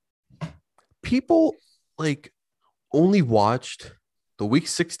is, people like only watched the Week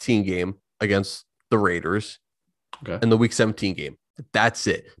 16 game against the Raiders and the Week 17 game. That's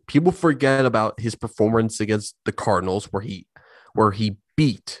it. People forget about his performance against the Cardinals, where he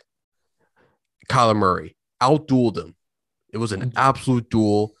beat Kyler Murray, outdueled him. It was an absolute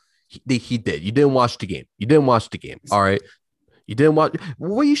duel. He did. You didn't watch the game. All right. You didn't watch.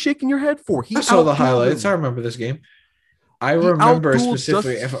 What are you shaking your head for? I saw the highlights. I remember this game. I remember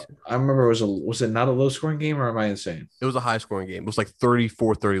specifically. I remember was it not a low scoring game, or am I insane? It was a high scoring game. It was like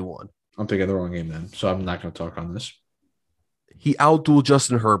 34-31. I'm thinking the wrong game then, so I'm not going to talk on this. He outdueled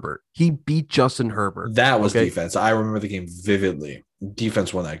Justin Herbert. He beat Justin Herbert. That was defense. I remember the game vividly.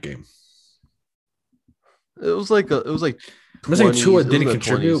 Defense won that game. It was like 20s, Tua didn't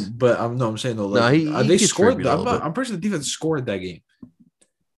contribute, but I'm saying though, like, they scored. I'm pretty sure the defense scored that game.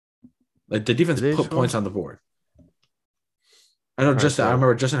 Like the defense put points on the board. I know I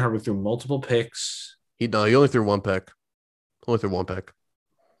remember Justin Herbert threw multiple picks. He only threw one pick.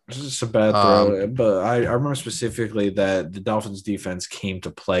 This is a bad throw, but I remember specifically that the Dolphins defense came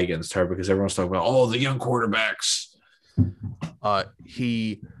to play against her because everyone's talking about the young quarterbacks.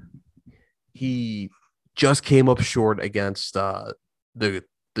 He just came up short against the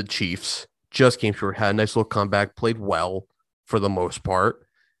Chiefs. Just came short, had a nice little comeback, played well for the most part,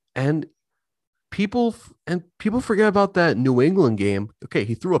 and people forget about that New England game. Okay,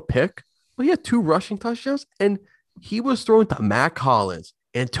 he threw a pick, but he had 2 rushing touchdowns, and he was throwing to Mac Hollins,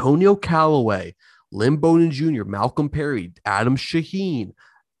 Antonio Callaway, Lynn Bowden Jr., Malcolm Perry, Adam Shaheen,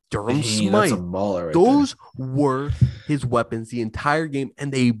 Durham Smythe. Those were his weapons the entire game,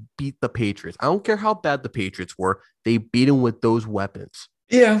 and they beat the Patriots. I don't care how bad the Patriots were. They beat him with those weapons.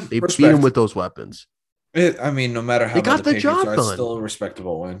 Yeah, they beat him with those weapons. No matter how they got the job done. It's still a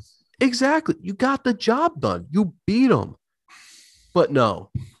respectable win. Exactly. You got the job done. You beat them. But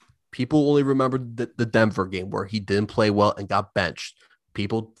no, people only remember the Denver game where he didn't play well and got benched.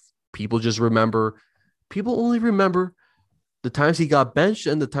 People only remember the times he got benched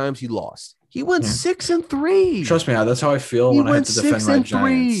and the times he lost. He went 6-3. Trust me, that's how I feel when I have to defend my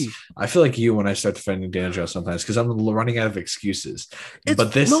Giants. I feel like you when I start defending Daniel Jones sometimes because I'm running out of excuses. He's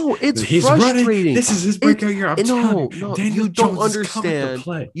frustrating. Running. This is his breakout year. You don't understand.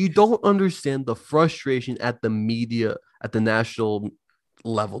 You don't understand the frustration at the media, at the national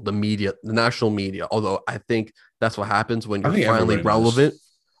level, the national media. Although I think that's what happens when you're finally relevant.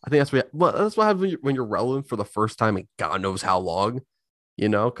 I think that's what happens when you're relevant for the first time in God knows how long.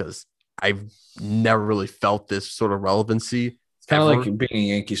 Because I've never really felt this sort of relevancy. It's kind of like being a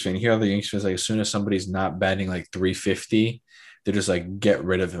Yankees fan. You hear the Yankees fans, like, as soon as somebody's not batting like 350, they just like get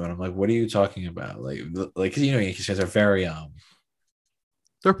rid of him. And I'm like, what are you talking about? Like Yankees fans are very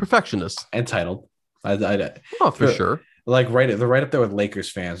they're perfectionists, entitled. For sure. Like they're right up there with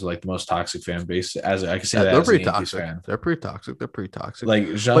Lakers fans, like the most toxic fan base. As I can say, that they're as pretty a Yankees toxic. Fan. They're pretty toxic.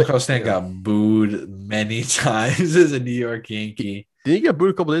 Like Jean Costin got booed many times as a New York Yankee. Did he get booed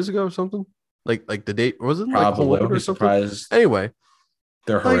a couple days ago or something? Like the date wasn't probably. Like or something? Surprised. Anyway,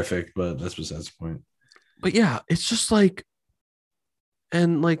 they're horrific, but that's besides the point. But yeah, it's just like,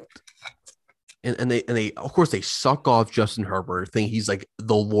 and they of course they suck off Justin Herbert, think he's like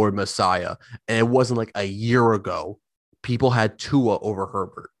the Lord Messiah, and it wasn't like a year ago. People had Tua over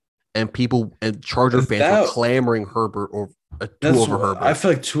Herbert, and Charger fans were clamoring Herbert over Herbert. I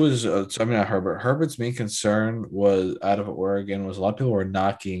feel like Tua's. Not Herbert. Herbert's main concern was out of Oregon was a lot of people were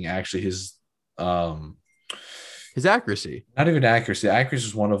knocking actually his His accuracy. Not even accuracy. Accuracy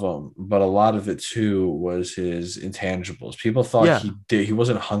is one of them, but a lot of it too was his intangibles. People thought he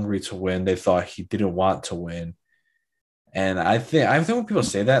wasn't hungry to win. They thought he didn't want to win. And I think when people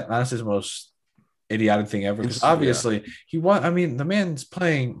say that, honestly, is the most idiotic thing ever. Because obviously he want. I mean, the man's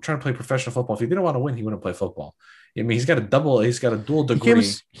trying to play professional football. If he didn't want to win, he wouldn't play football. I mean, he's got a dual degree.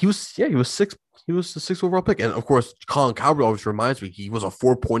 He was 6. He was the 6th overall pick, and of course, Colin Cowherd always reminds me he was a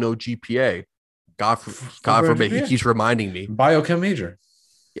 4.0 GPA. God forbid, he keeps reminding me. Biochem major.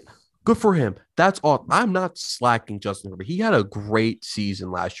 Yeah, good for him. That's all. I'm not slacking Justin Herbert. He had a great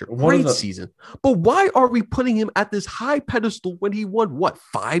season last year. Great season. But why are we putting him at this high pedestal when he won,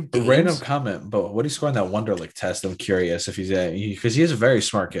 5 games? A random comment, but what do you score on that Wonderlic test? I'm curious if because he is a very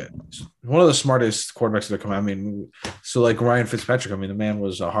smart kid. One of the smartest quarterbacks that come. I mean, so like Ryan Fitzpatrick, I mean, the man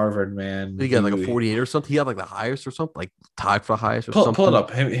was a Harvard man. He got like a 48 or something. He had like the highest or something, like tied for the highest or something. Pull it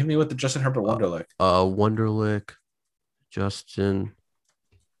up. Hit me with the Justin Herbert Wonderlic. Wonderlic, Justin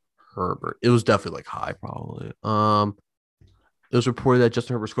Herbert. It was definitely like high, probably. It was reported that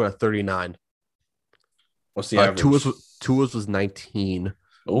Justin Herbert scored at 39. What's the average? Tua's was 19.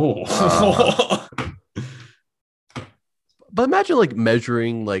 Oh. But imagine like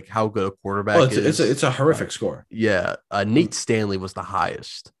measuring like how good a quarterback is. It's a horrific score. Yeah. Nate Stanley was the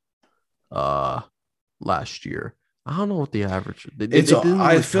highest last year. I don't know what the average.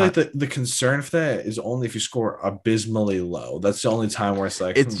 I feel like the concern for that is only if you score abysmally low. That's the only time where it's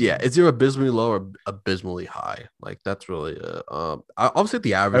like it's either abysmally low or abysmally high. Like that's really I'll say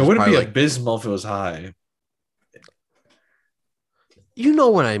the average. It wouldn't be abysmal if it was high. You know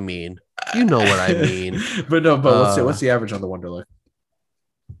what I mean. But what's the average on the Wonderlic?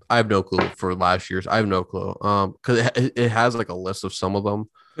 I have no clue for last year's. I have no clue. Because it has like a list of some of them.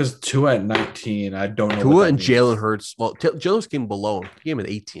 Because Tua at 19, I don't know. Tua and Jalen Hurts. Well, Jalen Hurts came below. He came at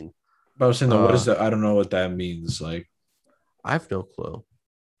 18. But I was saying, what is that? I don't know what that means. Like, I have no clue.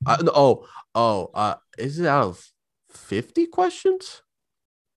 Is it out of 50 questions?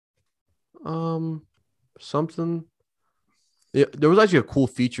 Something. Yeah, there was actually a cool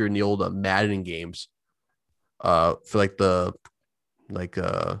feature in the old Madden games. For like the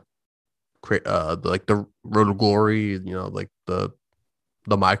Road to Glory, you know, like the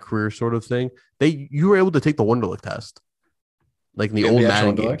My Career sort of thing. You were able to take the Wonderlic test, like in the old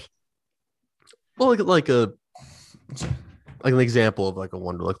Madden games. Well, like an example of like a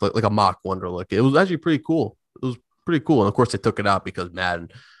Wonderlic, like a mock Wonderlic. It was actually pretty cool. It was pretty cool, and of course they took it out because Madden.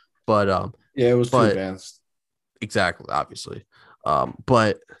 But it was too advanced. Exactly, obviously.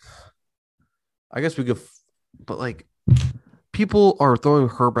 But I guess we could. But like, people are throwing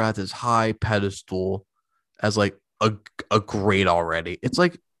Herbert at this high pedestal as like a grade already. It's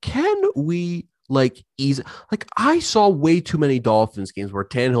like, can we like ease? Like, I saw way too many Dolphins games where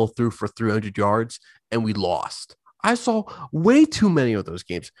Tannehill threw for 300 yards and we lost. I saw way too many of those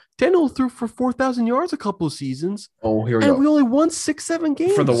games. Tannehill threw for 4,000 yards a couple of seasons. Oh, here we go. And we only won 6-7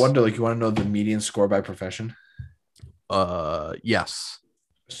 games. For the Wonderlic, you want to know the median score by profession? Yes.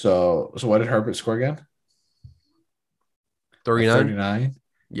 So what did Herbert score again? 39.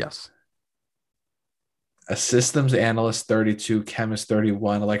 Yes. A systems analyst 32, chemist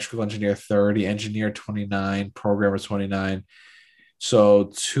 31, electrical engineer 30, engineer 29, programmer 29.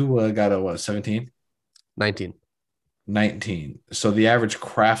 So Tua got a 17? 19. So the average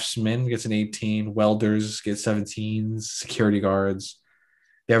craftsman gets an 18, welders get 17s, security guards.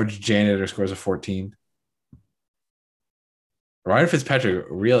 The average janitor scores a 14. Ryan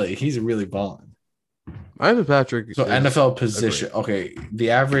Fitzpatrick, he's really balling. Ryan Fitzpatrick. So NFL position. Agreed. Okay,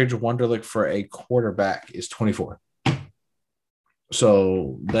 the average Wonderlic for a quarterback is 24.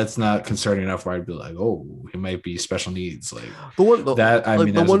 So that's not concerning enough where I'd be like, oh, he might be special needs. Like the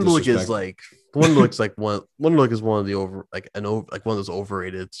Wonderlic is like Wonderlic is one of the one of those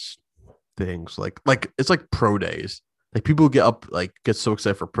overrated things. Like it's like pro days. Like people get so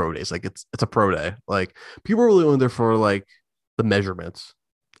excited for pro days. Like it's a pro day. Like people are really only there for like the measurements.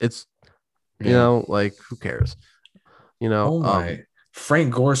 It's you know, like who cares? You know, oh my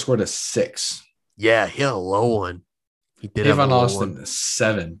Frank Gore scored a 6. Yeah, he had a low one. He did Avon Austin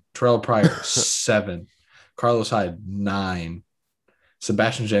 7. Terrell Pryor 7. Carlos Hyde 9.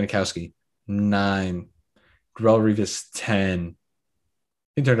 Sebastian Janikowski 9. Darrelle Revis 10.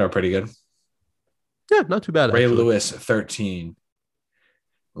 He turned out pretty good. Yeah, not too bad. Ray Lewis 13.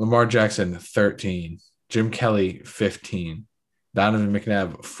 Lamar Jackson 13. Jim Kelly 15. Donovan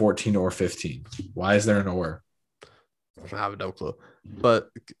McNabb 14 or 15. Why is there an or? I have no clue. But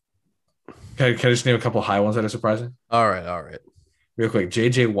can I just name a couple high ones that are surprising? All right. Real quick,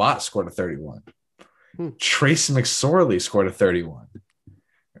 J.J. Watt scored a 31. Trace McSorley scored a 31.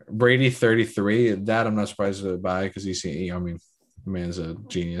 Brady 33. That I'm not surprised by because I mean, the man's a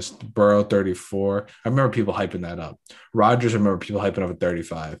genius. Burrow 34. I remember people hyping that up. Rodgers, I remember people hyping up at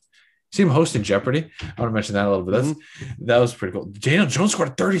 35. See him hosting Jeopardy. I want to mention that a little bit. That was pretty cool. Daniel Jones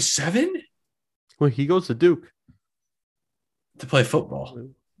scored 37. Well, he goes to Duke to play football.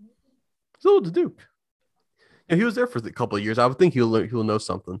 So to Duke. Yeah, he was there for a couple of years. I would think he'll know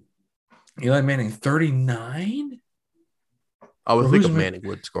something. Eli Manning 39. I would think Manning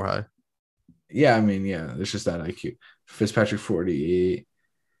would score high. Yeah, I mean, yeah, it's just that IQ. Fitzpatrick 48.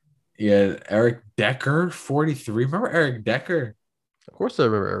 Yeah, Eric Decker 43. Remember Eric Decker? Of course, I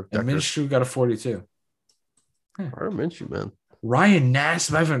remember Eric Decker. And Minshew got a 42. Or Minshew, man. Ryan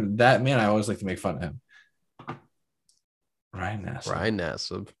Nassib. That man, I always like to make fun of him. Ryan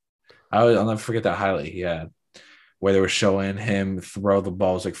Nassib. I'll never forget that highlight he had where they were showing him throw the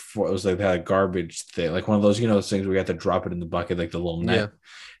balls it was like that garbage thing, like one of those, those things where you have to drop it in the bucket, like the little net.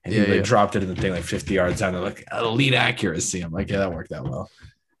 And he dropped it in the thing like 50 yards down. They're like elite accuracy. I'm like, yeah, that worked out well.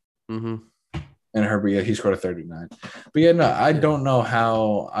 Mm-hmm. And Herbert, he scored a 39. But yeah, no, I don't know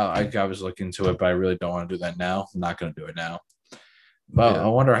how. I was looking into it, but I really don't want to do that now. I'm not going to do it now. But I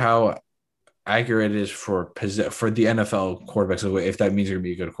wonder how accurate it is for the NFL quarterbacks. If that means you're going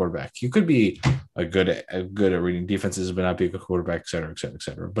to be a good quarterback, you could be good at reading defenses, but not be a good quarterback, et cetera, et cetera, et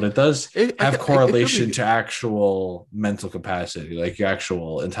cetera. But it does have correlation to actual mental capacity, like your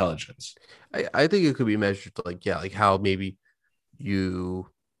actual intelligence. I think it could be measured like how maybe you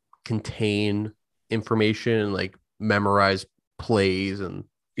contain information and like memorize plays and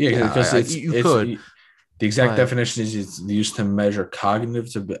because the exact definition is it's used to measure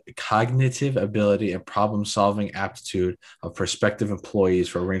cognitive ability and problem solving aptitude of prospective employees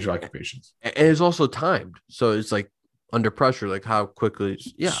for a range of occupations, and it's also timed, so it's like under pressure, like how quickly.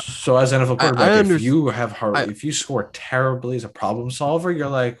 So as an NFL quarterback, if you score terribly as a problem solver, you're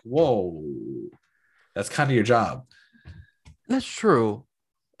like, whoa, that's kind of your job. That's true.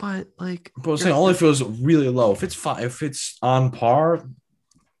 But I'm saying only if it was really low. If it's on par,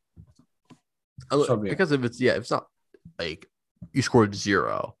 because if it's not like you scored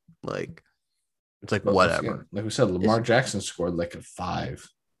 0, like it's like whatever. Like we said, Lamar Jackson scored like a 5,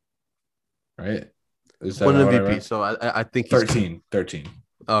 right? Is that one MVP? So I think he's 13.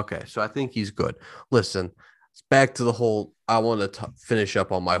 Okay, so I think he's good. Listen, it's back to the whole. I want to finish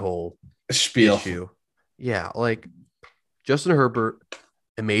up on my whole spiel issue. Yeah, like Justin Herbert.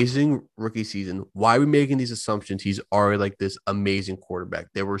 Amazing rookie season. Why are we making these assumptions? He's already like this amazing quarterback.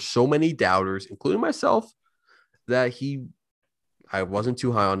 There were so many doubters, including myself, that I wasn't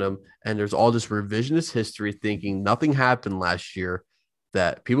too high on him. And there's all this revisionist history thinking nothing happened last year,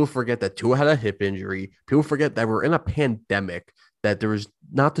 that people forget that Tua had a hip injury. People forget that we're in a pandemic, that there was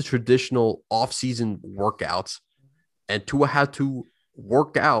not the traditional offseason workouts, and Tua had to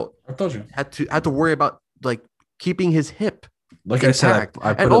work out. I told you. Had to worry about like keeping his hip. Like intact. I said,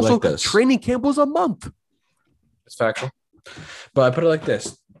 I put and it also like this. Training camp was a month. It's factual. But I put it like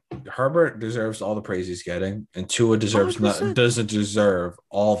this. Herbert deserves all the praise he's getting, and Tua doesn't deserve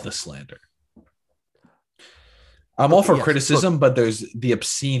all the slander. I'm all for criticism, but there's the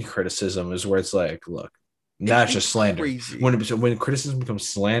obscene criticism is where it's like, look, that's just slander. Crazy. When criticism becomes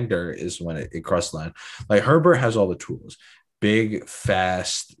slander is when it crosses the line. Like Herbert has all the tools. Big,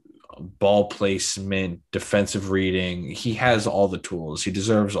 fast, ball placement, defensive reading. He has all the tools. He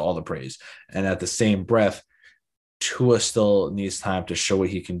deserves all the praise. And at the same breath, Tua still needs time to show what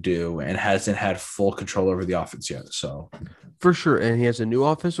he can do and hasn't had full control over the offense yet. So for sure. And he has a new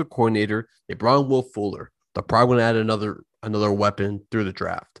offensive coordinator. They brought in Will Fuller. They're probably going to add another weapon through the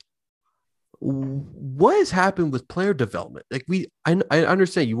draft. What has happened with player development? Like I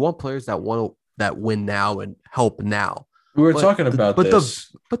understand you want players that win now and help now. We were talking about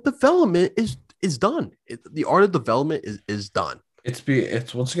this. But development is done. The art of development is done.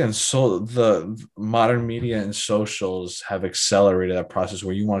 It's once again, so the modern media and socials have accelerated that process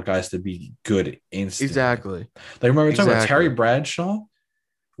where you want guys to be good instantly. Exactly. Like remember we talking about Terry Bradshaw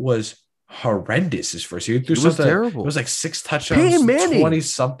was horrendous his first year. It was terrible. It was like 6 touchdowns, 20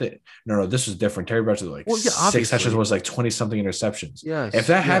 something. No, this was different. Terry Bradshaw was like 6 touchdowns was like 20 something interceptions. Yes. If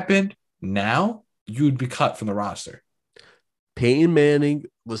that happened now, you would be cut from the roster. Peyton Manning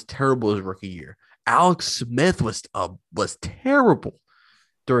was terrible his rookie year. Alex Smith was terrible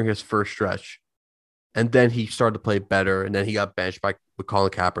during his first stretch. And then he started to play better. And then he got benched by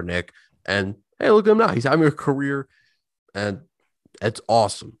Colin Kaepernick. And hey, look at him now. He's having a career. And it's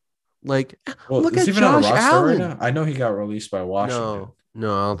awesome. Like, look at Josh Allen. Right now? I know he got released by Washington.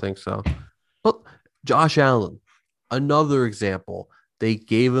 No, I don't think so. But Josh Allen, another example. They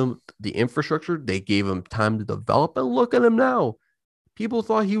gave him the infrastructure. They gave him time to develop. And look at him now. People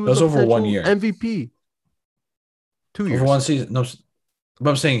thought he was was a over 1 year MVP. 2 years. Over one season. No, but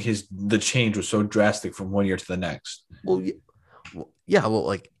I'm saying the change was so drastic from 1 year to the next. Well, yeah. Well,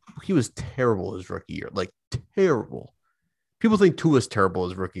 like he was terrible his rookie year. Like terrible. People think Tua's terrible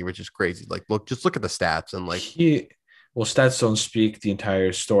his rookie, which is crazy. Like, just look at the stats and like stats don't speak the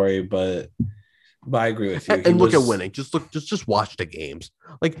entire story, but I agree with you. And look at winning. Just watch the games.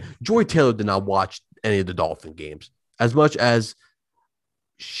 Like Joy Taylor did not watch any of the Dolphin games as much as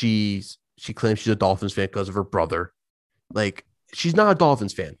she claims she's a Dolphins fan because of her brother. Like she's not a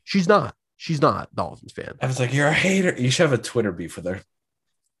Dolphins fan. She's not a Dolphins fan. I was like, you're a hater. You should have a Twitter beef with her.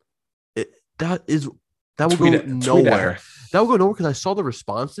 That will go nowhere. That will go nowhere because I saw the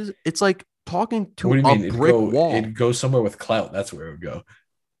responses. It's like talking to a brick wall. It'd go somewhere with clout. That's where it would go.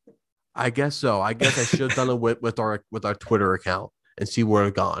 I guess so. I guess I should have done it with our Twitter account and see where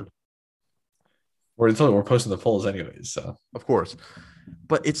it gone. We're posting the polls anyways, so of course.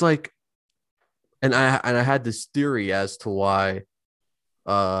 But it's like, and I had this theory as to why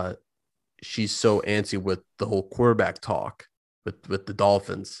she's so antsy with the whole quarterback talk with the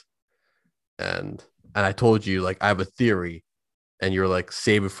Dolphins. And I told you, like, I have a theory, and you're like,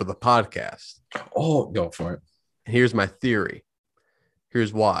 save it for the podcast. Oh, go for it. Here's my theory.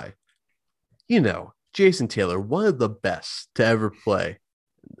 Here's why. Jason Taylor, one of the best to ever play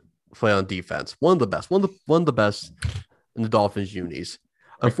on defense. One of the best. One of the best in the Dolphins unis.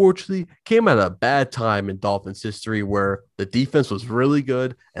 Unfortunately, came at a bad time in Dolphins history where the defense was really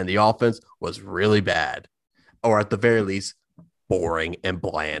good and the offense was really bad. Or at the very least, boring and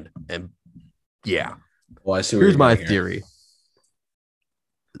bland. And yeah. Well, I see. Here's my theory.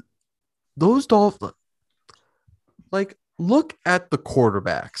 Those Dolphins, like, look at the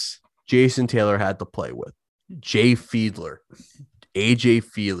quarterbacks Jason Taylor had to play with. Jay Fiedler, AJ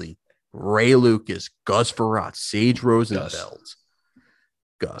Feely, Ray Lucas, Gus Frerotte, Sage Rosenfeld.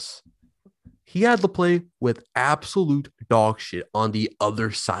 Gus. He had to play with absolute dog shit on the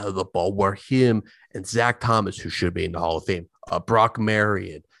other side of the ball where him and Zach Thomas, who should be in the Hall of Fame, Brock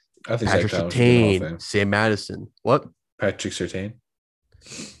Marion, Patrick Surtain, Sam Madison. What? Patrick Surtain.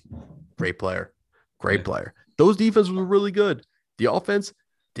 Great player. Those defenses were really good. The offense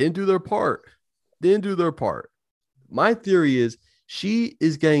didn't do their part. My theory is she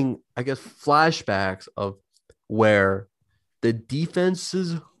is getting, I guess, flashbacks of where the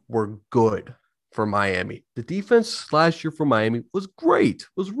defenses were good for Miami. The defense last year for Miami was great.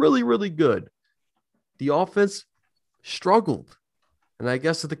 Was really, really good. The offense struggled. And I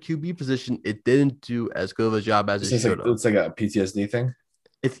guess at the QB position, it didn't do as good of a job as it should have. It's like a PTSD thing.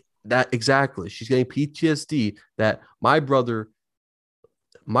 It's that exactly. She's getting PTSD that my brother's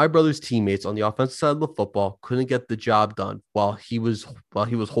teammates on the offensive side of the football couldn't get the job done while he was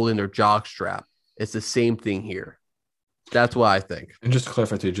holding their jock strap. It's the same thing here. That's what I think. And just to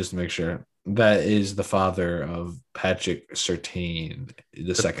clarify too, just to make sure, that is the father of Patrick Surtain,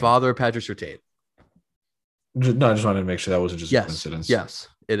 the second. Father of Patrick Surtain. No, I just wanted to make sure that wasn't just a coincidence. Yes,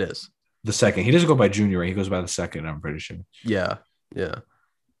 it is. The second. He doesn't go by junior. He goes by the second, I'm pretty sure. Yeah.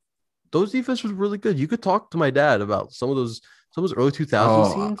 Those defenses was really good. You could talk to my dad about some of those early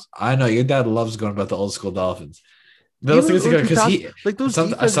 2000s teams. I know. Your dad loves going about the old school Dolphins. Because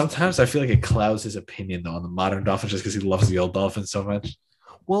sometimes I feel like it clouds his opinion though on the modern Dolphins just because he loves the old Dolphins so much.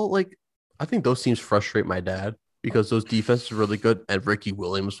 Well, like I think those teams frustrate my dad because those defenses are really good and Ricky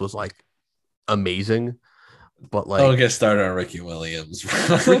Williams was like amazing. But like, don't get started on Ricky Williams.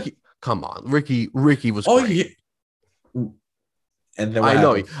 Come on, Ricky was. Oh great. Yeah. And then I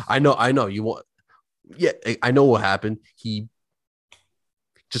know. You want? Yeah, I know what happened. He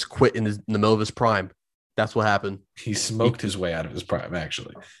just quit in the middle of his prime. That's what happened. He smoked his way out of his prime.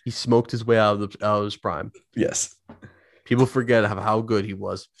 Actually, he smoked his way out of his prime. Yes. People forget how good he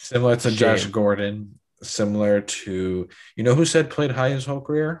was. Similar to Josh Gordon. Similar to who said played high his whole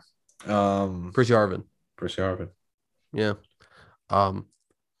career. Percy Harvin. Yeah.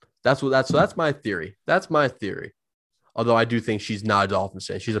 That's my theory. Although I do think she's not a Dolphins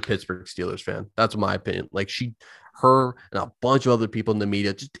fan. She's a Pittsburgh Steelers fan. That's my opinion. Like her and a bunch of other people in the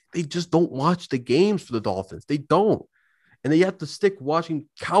media, they just don't watch the games for the Dolphins. They don't. And they have to stick watching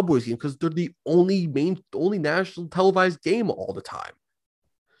Cowboys games because they're the only national televised game all the time.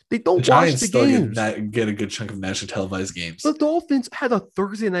 They don't watch the games. Get a good chunk of national televised games. The Dolphins had a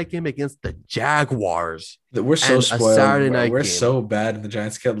Thursday night game against the Jaguars. We're so spoiled. A Saturday night We're game. So bad, and the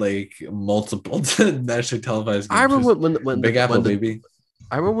Giants get like multiple nationally televised games. I remember when Big Apple, baby.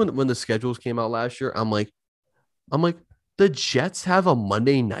 I remember when the schedules came out last year. I'm like, the Jets have a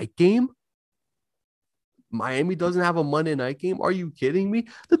Monday night game. Miami doesn't have a Monday night game. Are you kidding me?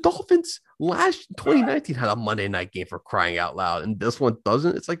 The Dolphins last 2019 had a Monday night game, for crying out loud, and this one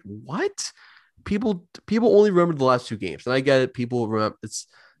doesn't. It's like, what? People only remember the last two games, and I get it. People remember, it's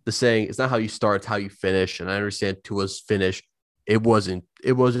the saying, it's not how you start, it's how you finish. And I understand Tua's finish, it wasn't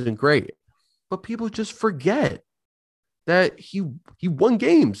great, but people just forget that he won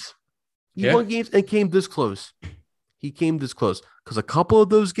games. He won games and came this close. He came this close because a couple of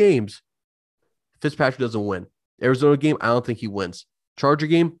those games, Fitzpatrick doesn't win. Arizona game, I don't think he wins. Charger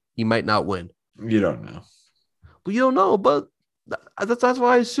game, he might not win. You don't know. Well, you don't know, but that's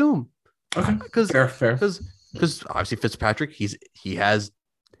what I assume. Okay, fair. Because obviously Fitzpatrick, he has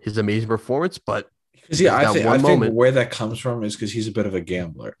his amazing performance, but I think where that comes from is because he's a bit of a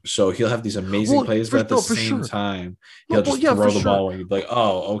gambler. So he'll have these amazing plays, but at the same time, he'll just throw the ball and you'd be like,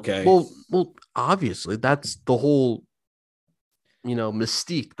 oh, okay. Well, obviously that's the whole,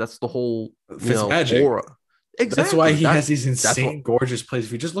 mystique. That's the whole Fitzmagic aura. Exactly. That's why he has these insane, gorgeous plays.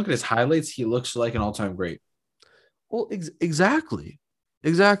 If you just look at his highlights, he looks like an all-time great. Well, exactly.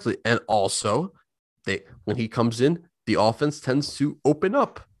 And also, when he comes in, the offense tends to open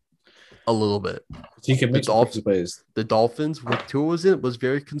up a little bit. He can make plays. The Dolphins, when Tua was in, was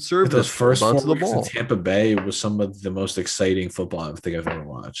very conservative. Those first 4 weeks in Tampa Bay was some of the most exciting football I think I've ever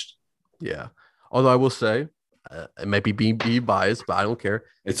watched. Yeah. Although I will say, it might be being biased, but I don't care.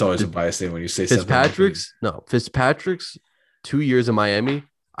 It's always a biased thing when you say Fitzpatrick's 2 years in Miami,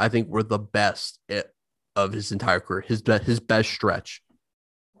 I think, were the best of his entire career. His best stretch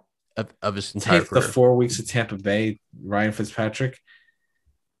of his entire career. The 4 weeks of Tampa Bay, Ryan Fitzpatrick,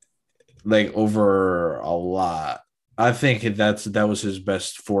 like over a lot. I think that was his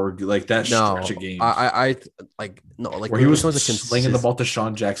best stretch of games. Where he was slinging the ball to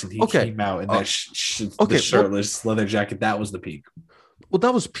Sean Jackson. He came out in the shirtless leather jacket. That was the peak. Well,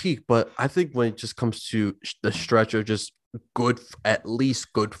 that was peak, but I think when it just comes to the stretch of just at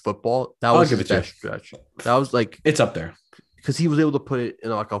least good football, that was his best stretch. That was it's up there because he was able to put it in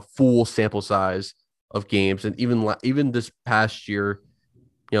like a full sample size of games, and even this past year,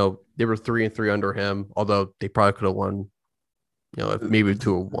 they were 3-3 under him, although they probably could have won, maybe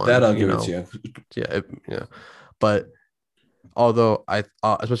 2-1. That I'll give it to you. Yeah. But although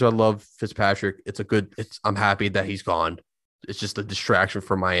especially I love Fitzpatrick, I'm happy that he's gone. It's just a distraction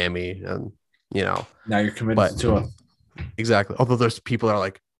for Miami, and now you're committed to him. Exactly. Although there's people that are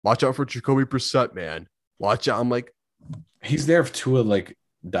like, watch out for Jacoby Brissett, man. Watch out. I'm like, he's there if Tua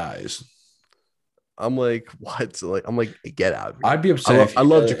dies. I'm like, what? I'm like, get out. I'd be upset. I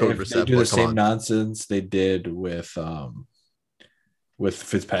love Jacoby Brissett. They do the same nonsense they did with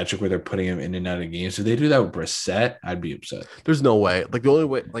Fitzpatrick, where they're putting him in and out of games. If they do that with Brissett, I'd be upset. There's no way. Like the only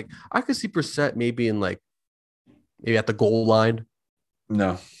way, I could see Brissett maybe maybe at the goal line.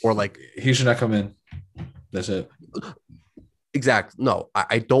 No, or he should not come in. That's it. Exactly. No,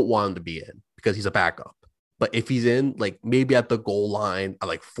 I don't want him to be in because he's a backup. But if he's in, maybe at the goal line,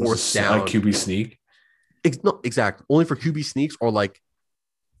 fourth down, QB sneak. No, exactly. Only for QB sneaks, or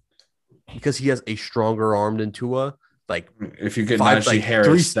because he has a stronger arm than Tua. If you get Najee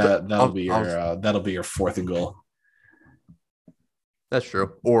Harris, that'll be your 4th and goal. That's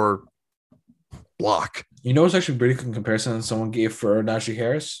true. Or block. It's actually pretty good comparison that someone gave for Najee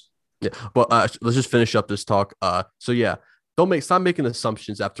Harris. Yeah, but let's just finish up this talk. So yeah, stop making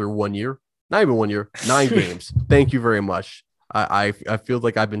assumptions after 1 year. Not even 1 year, 9 games. Thank you very much. I feel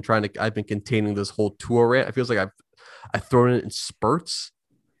like I've been containing this whole Tua rant. I feel like I've thrown it in spurts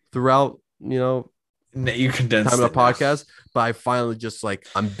throughout, you condensed time of the podcast, but I finally just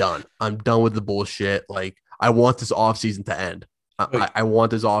I'm done. I'm done with the bullshit. I want this offseason to end. I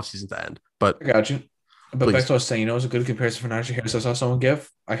want this offseason to end. But I got you. But back to what I was saying, it's a good comparison for Najee Harris. I saw someone give.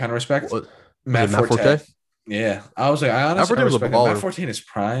 I kind of respect Matt Forte. Yeah, I was like, I honestly respect Matt Forte in his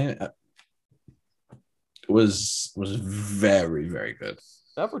prime. Was very, very good.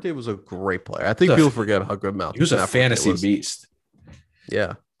 Matt Forte was a great player. I think people forget how good Matt. He was a fantasy beast.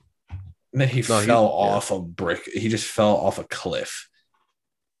 Yeah. And then he fell off a brick. He just fell off a cliff.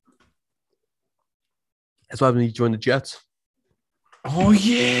 That's why he joined the Jets. Oh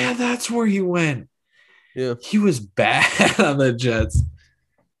yeah, that's where he went. Yeah, he was bad on the Jets.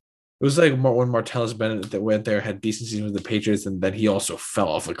 It was like when Martellus Bennett that went there, had decent season with the Patriots, and then he also fell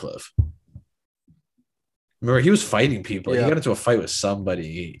off a cliff. Remember, he was fighting people. Yeah. He got into a fight with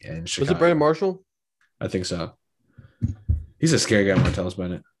somebody in Chicago. Was it Brandon Marshall? I think so. He's a scary guy, Martellus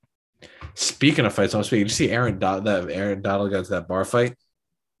Bennett. Speaking of fights, did you see Aaron Donald got into that bar fight?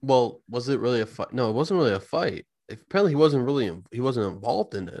 Well, was it really a fight? No, it wasn't really a fight. Apparently, he wasn't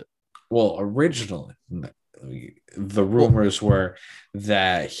involved in it. Well, originally, the rumors were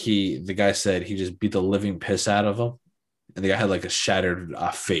that the guy said he just beat the living piss out of him. And the guy had like a shattered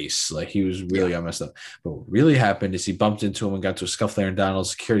face. Like he was really got messed up. But what really happened is he bumped into him and got to a scuffle. Aaron Donald,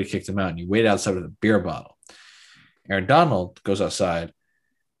 security kicked him out, and he waited outside with a beer bottle. Aaron Donald goes outside,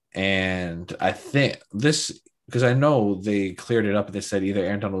 and I think this, because I know they cleared it up and they said either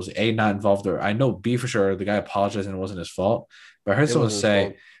Aaron Donald was A, not involved, or I know B for sure, the guy apologized and it wasn't his fault. But I heard someone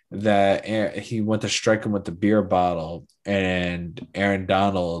say that he went to strike him with the beer bottle, and Aaron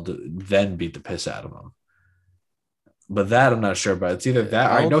Donald then beat the piss out of him. But that I'm not sure about. It's either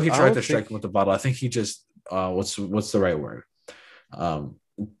that. I know he tried to strike him with the bottle. I think he just what's the right word?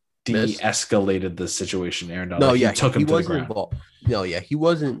 De-escalated the situation. Aaron Donald. No, he took him to the ground. Involved. No, he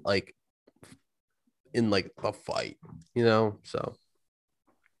wasn't like in like a fight, So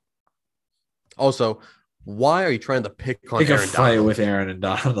also, why are you trying to pick on Aaron Donald? Fight with Aaron and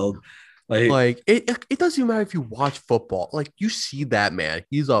Donald? Like it doesn't matter if you watch football. Like you see that man.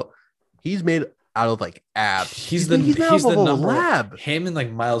 He's made out of like abs. He's the number lab. Him and like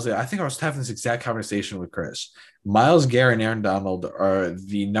Myles. I think I was having this exact conversation with Chris. Myles Garrett and Aaron Donald are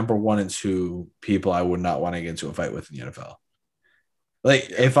the number 1 and 2 people I would not want to get into a fight with in the NFL.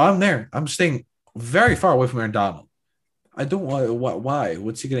 Like if I'm there, I'm staying very far away from Aaron Donald. I don't want. Why?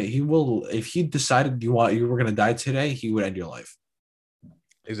 What's he gonna? He will. If he decided you were gonna die today, he would end your life.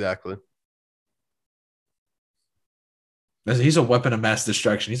 Exactly. He's a weapon of mass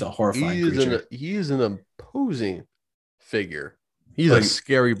destruction. He's a horrifying creature. He is an imposing figure. He's like, a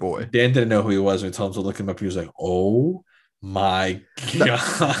scary boy. Dan didn't know who he was. When we told him to look him up, he was like, "Oh my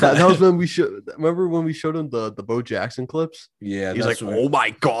god!" That was when we showed. Remember when we showed him the Bo Jackson clips? Yeah, he's like, "Oh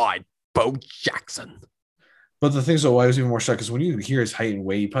my god, Bo Jackson." But the thing is, why I was even more shocked is when you hear his height and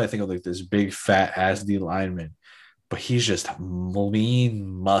weight, you probably think of like this big fat ass D lineman, but he's just lean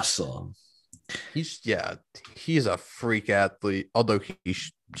muscle. He's a freak athlete. Although he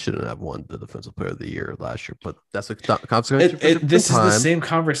shouldn't have won the Defensive Player of the Year last year, but that's a consequence. This is the same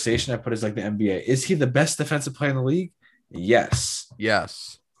conversation I put as like the NBA. Is he the best defensive player in the league? Yes.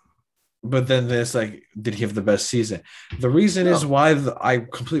 But then there's like, did he have the best season? The reason is why I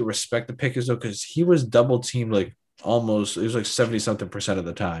completely respect the pick is though because he was double teamed like almost. It was like 70-something% of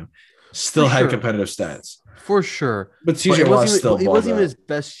the time. Still had competitive stats. For sure. But TJ Watt still he wasn't even his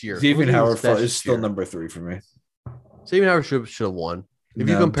best year. Xavier Howard is still number 3 for me. Xavier Howard should have won. If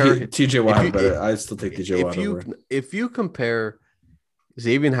you compare TJ Watt better, I still take TJ Watt over. If you compare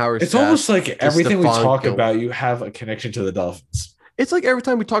Xavier Howard, it's almost like everything we talk about, you have a connection to the Dolphins. It's like every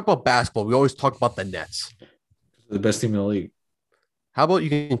time we talk about basketball, we always talk about the Nets. The best team in the league. How about you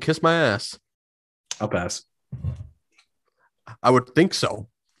can kiss my ass? I'll pass. I would think so.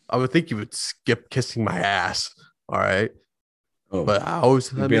 I would think you would skip kissing my ass. All right. Oh, but I always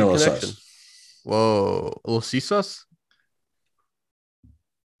have a connection. Whoa. A little CSUS?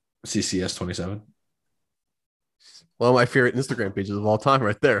 CCS 27. One of my favorite Instagram pages of all time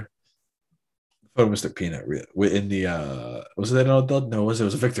right there. Oh, Mr. Peanut in the was it an adult? No, it was a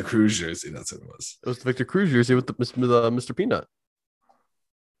Victor Cruz jersey. That's what it was. It was the Victor Cruz jersey with the Mr. Peanut.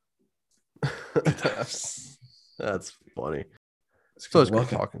 That's funny. So it's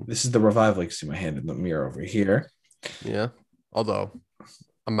talking. This is the revival. You can see my hand in the mirror over here. Yeah. Although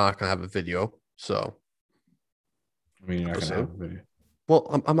I'm not gonna have a video, so I mean, you're not gonna have a video.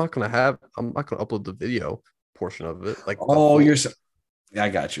 Well, I'm not gonna upload the video portion of it. Like, yeah, I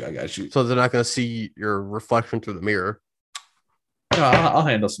got you. So they're not gonna see your reflection through the mirror. No, I'll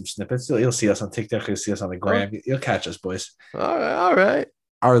handle some snippets. You'll see us on TikTok. You'll see us on the gram. You'll catch us, boys. All right.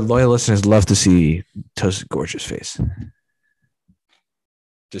 Our loyal listeners love to see Toast's gorgeous face.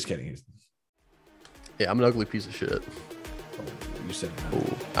 Just kidding. Yeah, I'm an ugly piece of shit. Oh, you said it.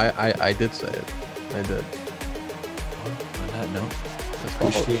 Ooh, I did say it. I did. Well, on that note,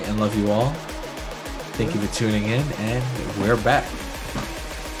 appreciate and love you all. Thank you for tuning in, and we're back.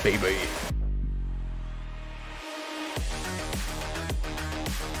 Baby.